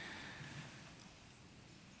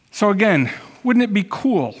 So again, wouldn't it be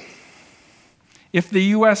cool if the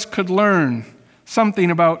U.S. could learn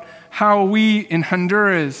something about how we in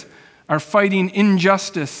Honduras are fighting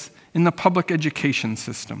injustice in the public education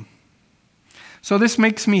system? So this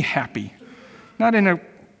makes me happy. Not in a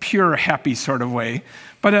pure happy sort of way,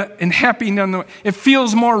 but in happy nonetheless. It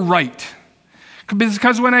feels more right.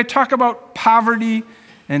 Because when I talk about poverty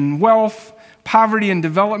and wealth, poverty and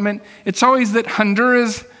development, it's always that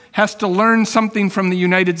Honduras has to learn something from the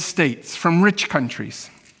United States, from rich countries.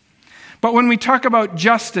 But when we talk about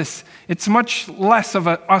justice, it's much less of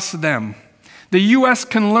a us-them. The U.S.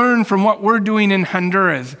 can learn from what we're doing in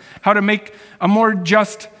Honduras, how to make a more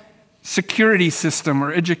just security system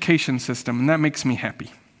or education system, and that makes me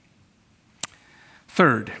happy.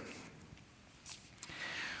 Third,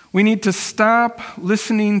 we need to stop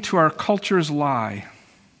listening to our culture's lie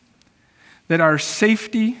that our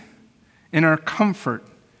safety and our comfort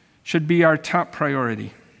should be our top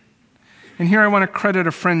priority. And here I want to credit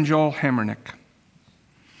a friend, Joel Hammernick.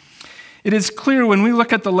 It is clear when we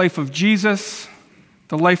look at the life of Jesus,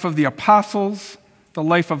 the life of the apostles, the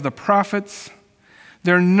life of the prophets,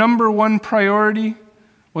 their number one priority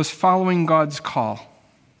was following God's call.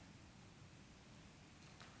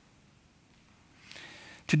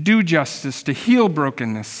 To do justice, to heal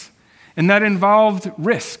brokenness, and that involved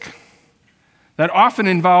risk. That often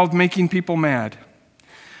involved making people mad.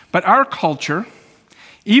 But our culture,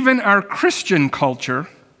 even our Christian culture,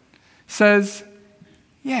 says,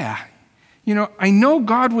 yeah, I know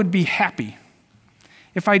God would be happy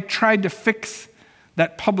if I tried to fix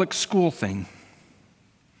that public school thing.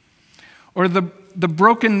 Or the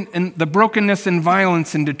brokenness and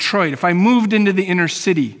violence in Detroit, if I moved into the inner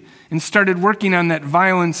city and started working on that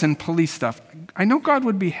violence and police stuff, I know God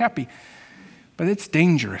would be happy, but it's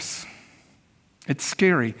dangerous. It's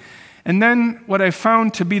scary. And then what I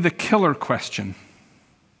found to be the killer question.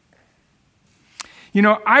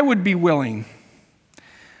 I would be willing,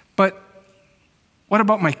 but what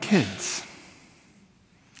about my kids?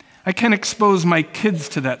 I can't expose my kids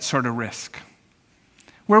to that sort of risk.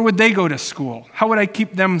 Where would they go to school? How would I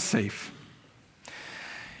keep them safe?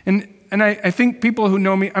 And I think people who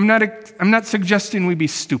know me, I'm not suggesting we be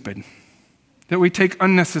stupid, that we take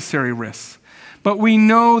unnecessary risks. But we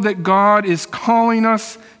know that God is calling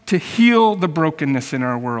us to heal the brokenness in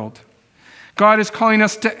our world. God is calling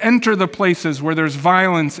us to enter the places where there's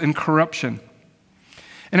violence and corruption.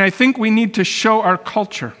 And I think we need to show our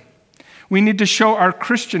culture. We need to show our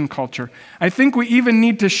Christian culture. I think we even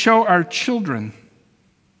need to show our children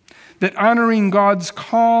that honoring God's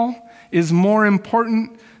call is more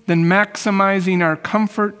important than maximizing our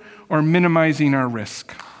comfort or minimizing our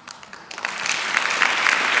risk.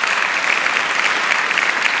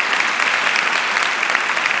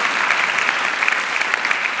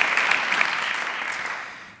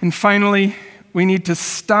 And finally, we need to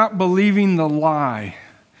stop believing the lie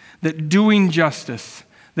that doing justice,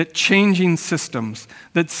 that changing systems,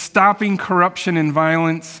 that stopping corruption and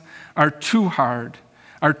violence are too hard,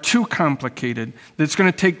 are too complicated, that it's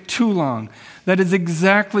going to take too long. That is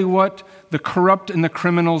exactly what the corrupt and the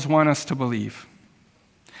criminals want us to believe.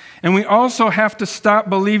 And we also have to stop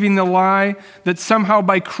believing the lie that somehow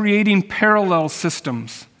by creating parallel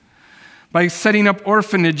systems, by setting up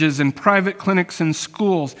orphanages and private clinics and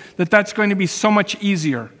schools, that's going to be so much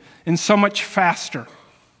easier and so much faster.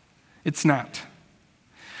 It's not.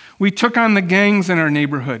 We took on the gangs in our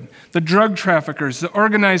neighborhood, the drug traffickers, the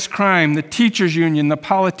organized crime, the teachers union, the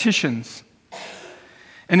politicians.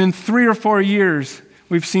 And in 3 or 4 years,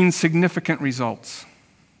 we've seen significant results.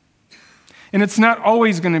 And it's not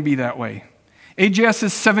always going to be that way. AJS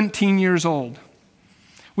is 17 years old.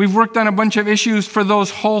 We've worked on a bunch of issues for those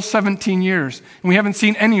whole 17 years, and we haven't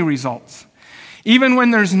seen any results. Even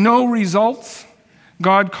when there's no results,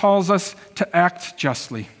 God calls us to act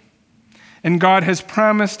justly. And God has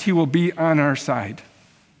promised He will be on our side.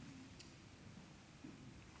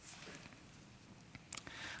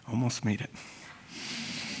 Almost made it.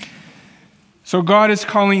 So God is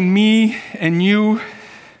calling me and you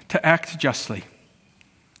to act justly.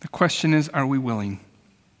 The question is, are we willing?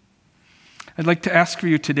 I'd like to ask for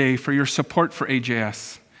you today for your support for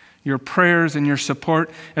AJS, your prayers and your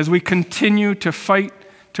support as we continue to fight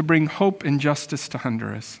to bring hope and justice to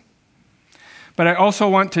Honduras. But I also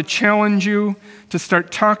want to challenge you to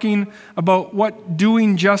start talking about what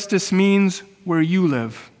doing justice means where you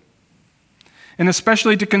live. And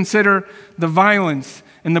especially to consider the violence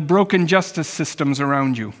and the broken justice systems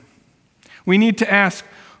around you. We need to ask,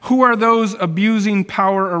 who are those abusing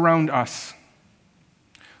power around us?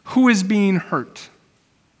 Who is being hurt?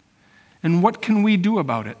 And what can we do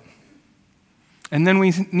about it? And then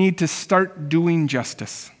we need to start doing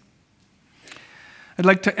justice. I'd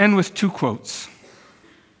like to end with two quotes.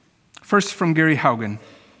 First, from Gary Haugen.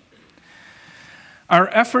 Our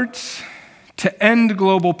efforts to end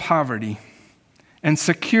global poverty and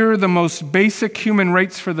secure the most basic human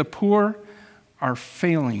rights for the poor are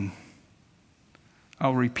failing.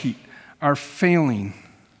 I'll repeat, are failing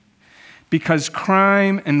because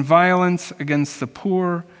crime and violence against the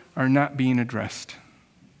poor are not being addressed.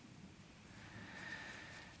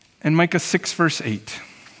 And Micah 6, verse 8.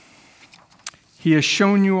 He has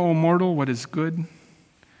shown you, O mortal, what is good,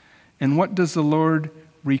 and what does the Lord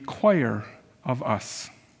require of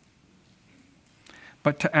us?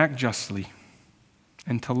 But to act justly,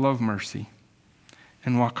 and to love mercy,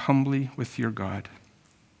 and walk humbly with your God.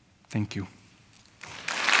 Thank you.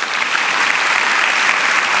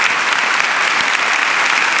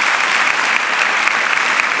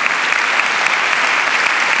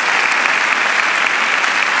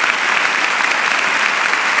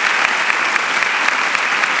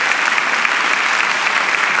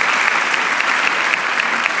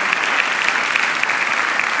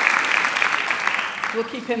 We'll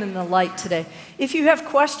keep him in the light today. If you have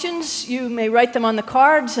questions, you may write them on the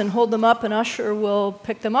cards and hold them up, and Usher will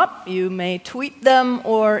pick them up. You may tweet them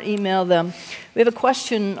or email them. We have a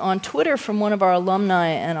question on Twitter from one of our alumni,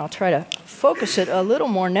 and I'll try to focus it a little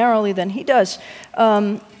more narrowly than he does.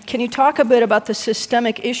 Can you talk a bit about the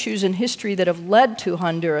systemic issues in history that have led to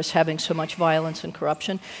Honduras having so much violence and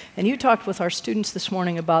corruption? And you talked with our students this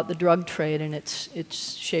morning about the drug trade, and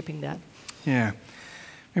it's shaping that. Yeah.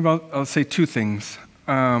 Maybe I'll say two things.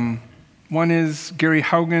 One is Gary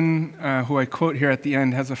Haugen, who I quote here at the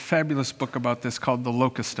end, has a fabulous book about this called The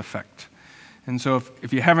Locust Effect. And so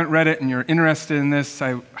if you haven't read it and you're interested in this,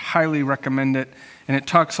 I highly recommend it. And it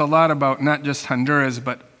talks a lot about not just Honduras,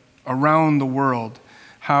 but around the world,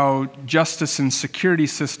 how justice and security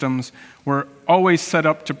systems were always set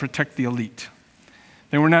up to protect the elite.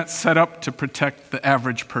 They were not set up to protect the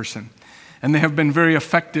average person. And they have been very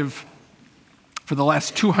effective for the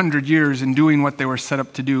last 200 years in doing what they were set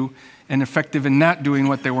up to do, and effective in not doing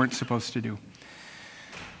what they weren't supposed to do.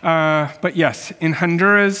 But yes, in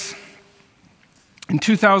Honduras, in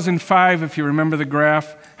 2005, if you remember the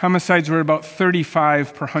graph, homicides were about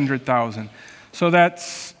 35 per 100,000. So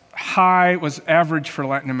that's high, was average for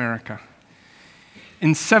Latin America.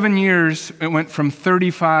 In 7 years, it went from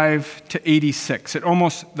 35 to 86.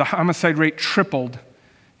 The homicide rate tripled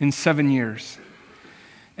in 7 years.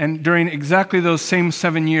 And during exactly those same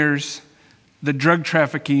 7 years, the drug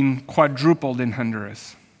trafficking quadrupled in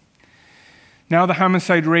Honduras. Now the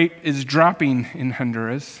homicide rate is dropping in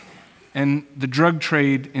Honduras, and the drug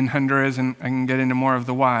trade in Honduras, and I can get into more of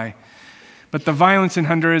the why, but the violence in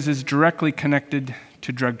Honduras is directly connected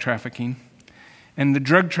to drug trafficking, and the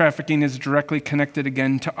drug trafficking is directly connected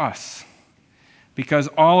again to us, because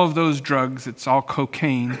all of those drugs, it's all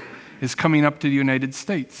cocaine, is coming up to the United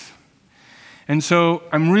States. And so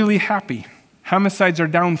I'm really happy. Homicides are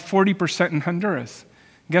down 40% in Honduras.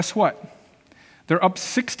 Guess what? They're up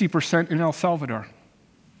 60% in El Salvador.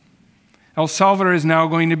 El Salvador is now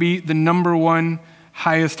going to be the #1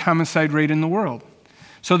 highest homicide rate in the world.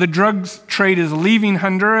 So the drugs trade is leaving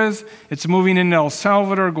Honduras. It's moving into El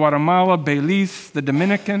Salvador, Guatemala, Belize, the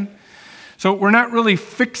Dominican. So we're not really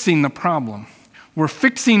fixing the problem. We're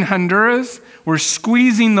fixing Honduras. We're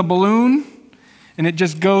squeezing the balloon, and it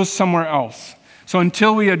just goes somewhere else. So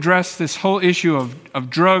until we address this whole issue of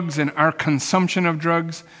drugs and our consumption of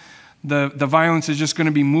drugs, the violence is just going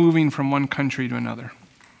to be moving from one country to another.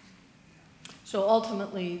 So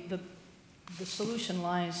ultimately, the solution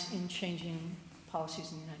lies in changing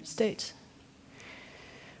policies in the United States.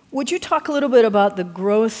 Would you talk a little bit about the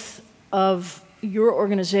growth of your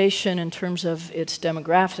organization in terms of its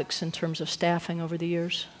demographics, in terms of staffing over the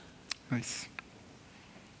years? Nice.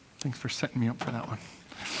 Thanks for setting me up for that one.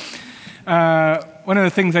 One of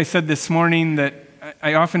the things I said this morning that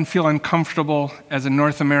I often feel uncomfortable as a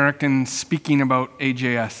North American speaking about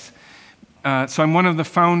AJS. So I'm one of the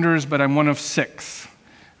founders, but I'm one of 6.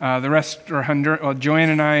 The rest are Honduran. Well, Joanne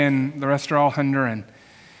and I and the rest are all Honduran.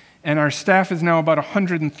 And our staff is now about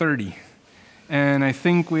 130. And I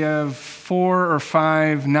think we have 4 or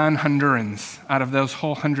 5 non-Hondurans out of those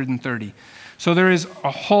whole 130. So there is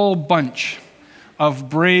a whole bunch of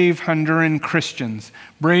brave Honduran Christians,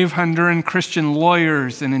 brave Honduran Christian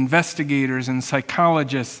lawyers and investigators and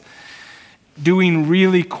psychologists doing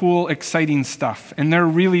really cool, exciting stuff. And they're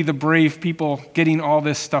really the brave people getting all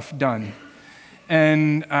this stuff done.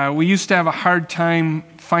 And we used to have a hard time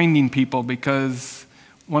finding people because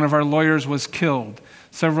one of our lawyers was killed.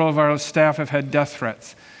 Several of our staff have had death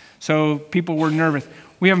threats. So people were nervous.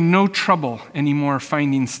 We have no trouble anymore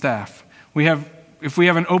finding staff. If we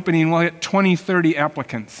have an opening, we'll get 20, 30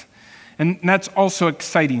 applicants. And that's also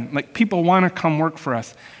exciting. Like, people want to come work for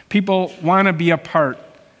us. People want to be a part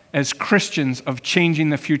as Christians of changing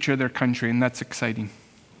the future of their country, and that's exciting.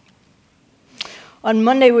 On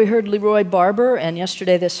Monday, we heard Leroy Barber, and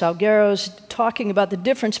yesterday the Salgueros, talking about the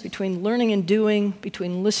difference between learning and doing,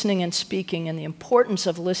 between listening and speaking, and the importance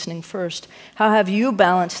of listening first. How have you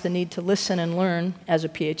balanced the need to listen and learn as a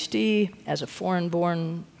PhD, as a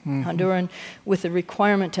foreign-born Honduran, with the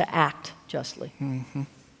requirement to act justly?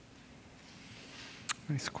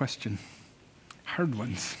 Nice question. Hard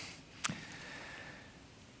ones.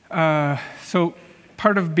 So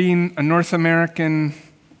part of being a North American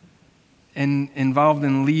and involved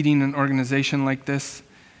in leading an organization like this,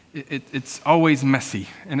 it's always messy.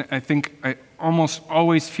 And I think I almost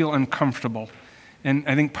always feel uncomfortable. And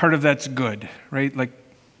I think part of that's good, right? Like,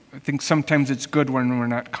 I think sometimes it's good when we're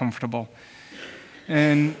not comfortable.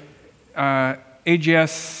 And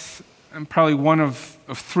AJS, I'm probably one of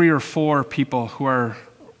 3 or 4 people who are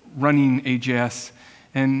running AJS.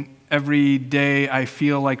 And every day I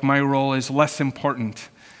feel like my role is less important.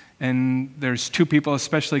 And there's 2 people,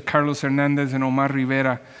 especially Carlos Hernandez and Omar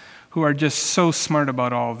Rivera, who are just so smart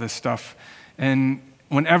about all of this stuff. And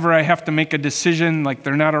whenever I have to make a decision, like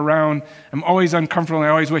they're not around, I'm always uncomfortable, and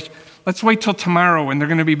I always wish, let's wait till tomorrow when they're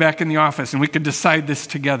going to be back in the office and we could decide this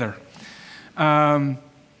together. And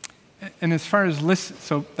as far as listen,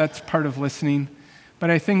 so that's part of listening.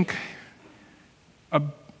 But I think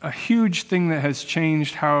a huge thing that has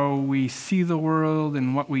changed how we see the world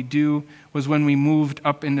and what we do was when we moved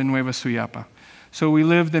up into Nueva Suyapa. So we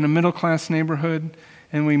lived in a middle-class neighborhood,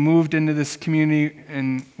 and we moved into this community,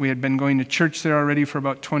 and we had been going to church there already for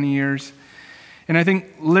about 20 years. And I think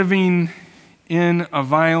living in a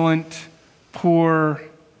violent, poor,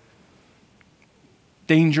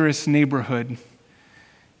 dangerous neighborhood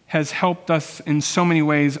has helped us in so many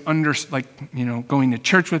ways, going to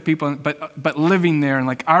church with people, but living there, and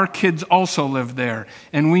like our kids also lived there,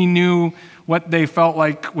 and we knew what they felt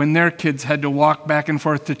like when their kids had to walk back and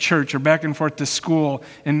forth to church or back and forth to school,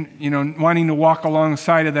 and wanting to walk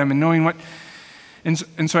alongside of them and knowing what,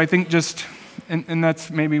 and so I think and that's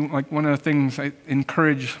maybe like one of the things I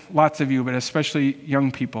encourage lots of you, but especially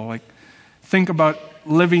young people, like think about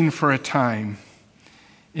living for a time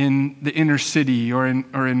in the inner city or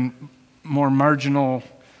in more marginal,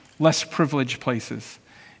 less privileged places,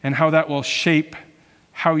 and how that will shape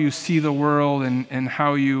how you see the world and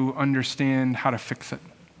how you understand how to fix it.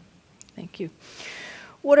 Thank you.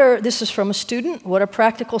 This is from a student, what are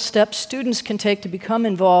practical steps students can take to become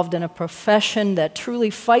involved in a profession that truly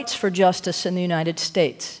fights for justice in the United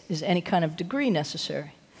States? Is any kind of degree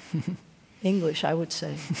necessary? English, I would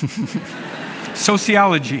say.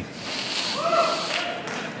 Sociology.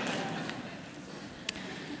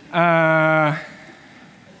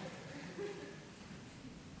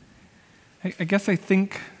 I guess I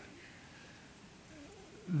think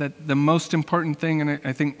that the most important thing, and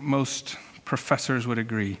I think most professors would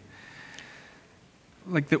agree,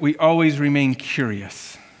 like that we always remain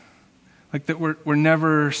curious, like that we're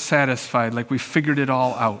never satisfied, like we figured it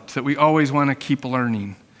all out, that we always want to keep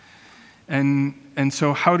learning. And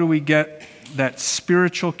so how do we get that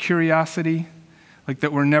spiritual curiosity, like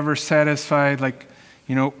that we're never satisfied, like,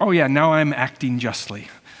 oh yeah, now I'm acting justly.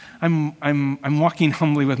 I'm walking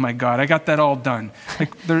humbly with my God. I got that all done.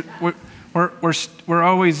 Like we're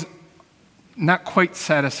always not quite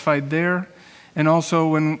satisfied there, and also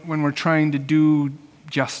when we're trying to do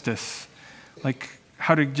justice, like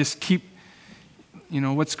how to just keep,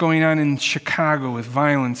 what's going on in Chicago with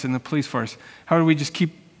violence in the police force. How do we just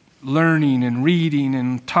keep learning and reading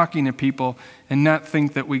and talking to people and not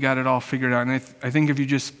think that we got it all figured out? And I think if you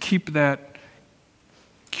just keep that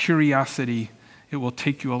curiosity, it will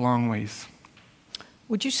take you a long ways.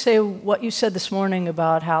 Would you say what you said this morning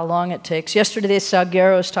about how long it takes? Yesterday, the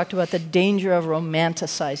Salgueros talked about the danger of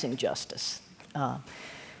romanticizing justice.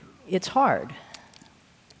 It's hard.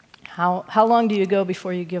 How long do you go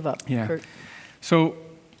before you give up, Yeah. Kurt? So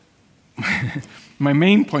my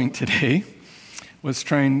main point today was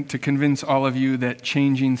trying to convince all of you that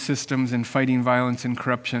changing systems and fighting violence and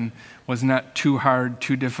corruption was not too hard,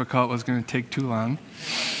 too difficult, was going to take too long.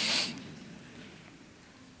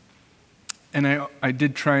 And I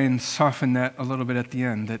did try and soften that a little bit at the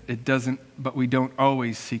end, that it doesn't, but we don't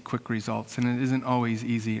always see quick results, and it isn't always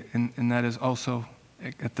easy, and that is also,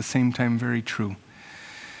 at the same time, very true.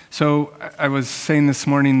 So I was saying this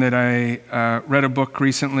morning that I read a book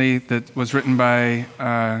recently that was written by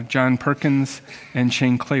John Perkins and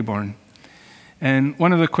Shane Claiborne. And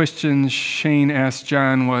one of the questions Shane asked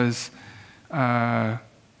John was,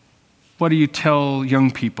 what do you tell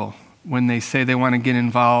young people when they say they want to get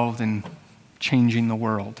involved in changing the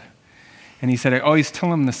world? And he said, I always tell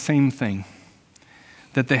them the same thing,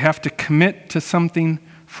 that they have to commit to something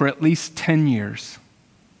for at least 10 years.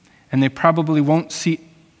 And they probably won't see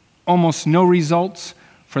almost no results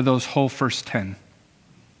for those whole first 10.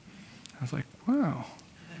 I was like, wow.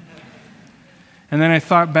 And then I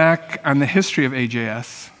thought back on the history of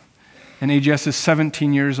AJS, and AJS is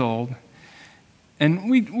 17 years old, and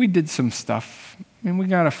we did some stuff. I mean, we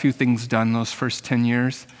got a few things done those first 10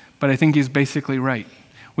 years, but I think he's basically right.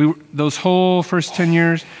 Those whole first 10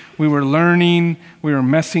 years, we were learning, we were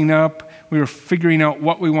messing up, we were figuring out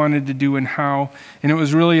what we wanted to do and how, and it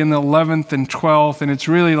was really in the 11th and 12th, and it's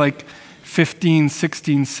really like 15,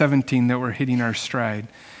 16, 17 that we're hitting our stride.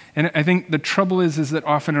 And I think the trouble is that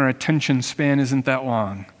often our attention span isn't that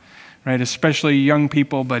long, right? Especially young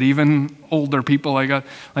people, but even older people.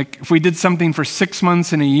 Like if we did something for 6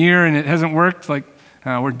 months and a year and it hasn't worked, like,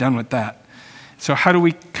 we're done with that. So how do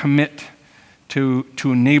we commit to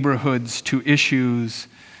neighborhoods, to issues,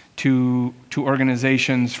 to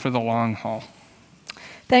organizations for the long haul?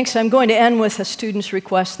 Thanks. I'm going to end with a student's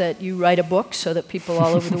request that you write a book so that people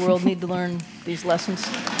all over the world need to learn these lessons.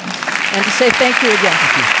 And to say thank you again.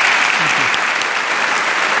 Thank you.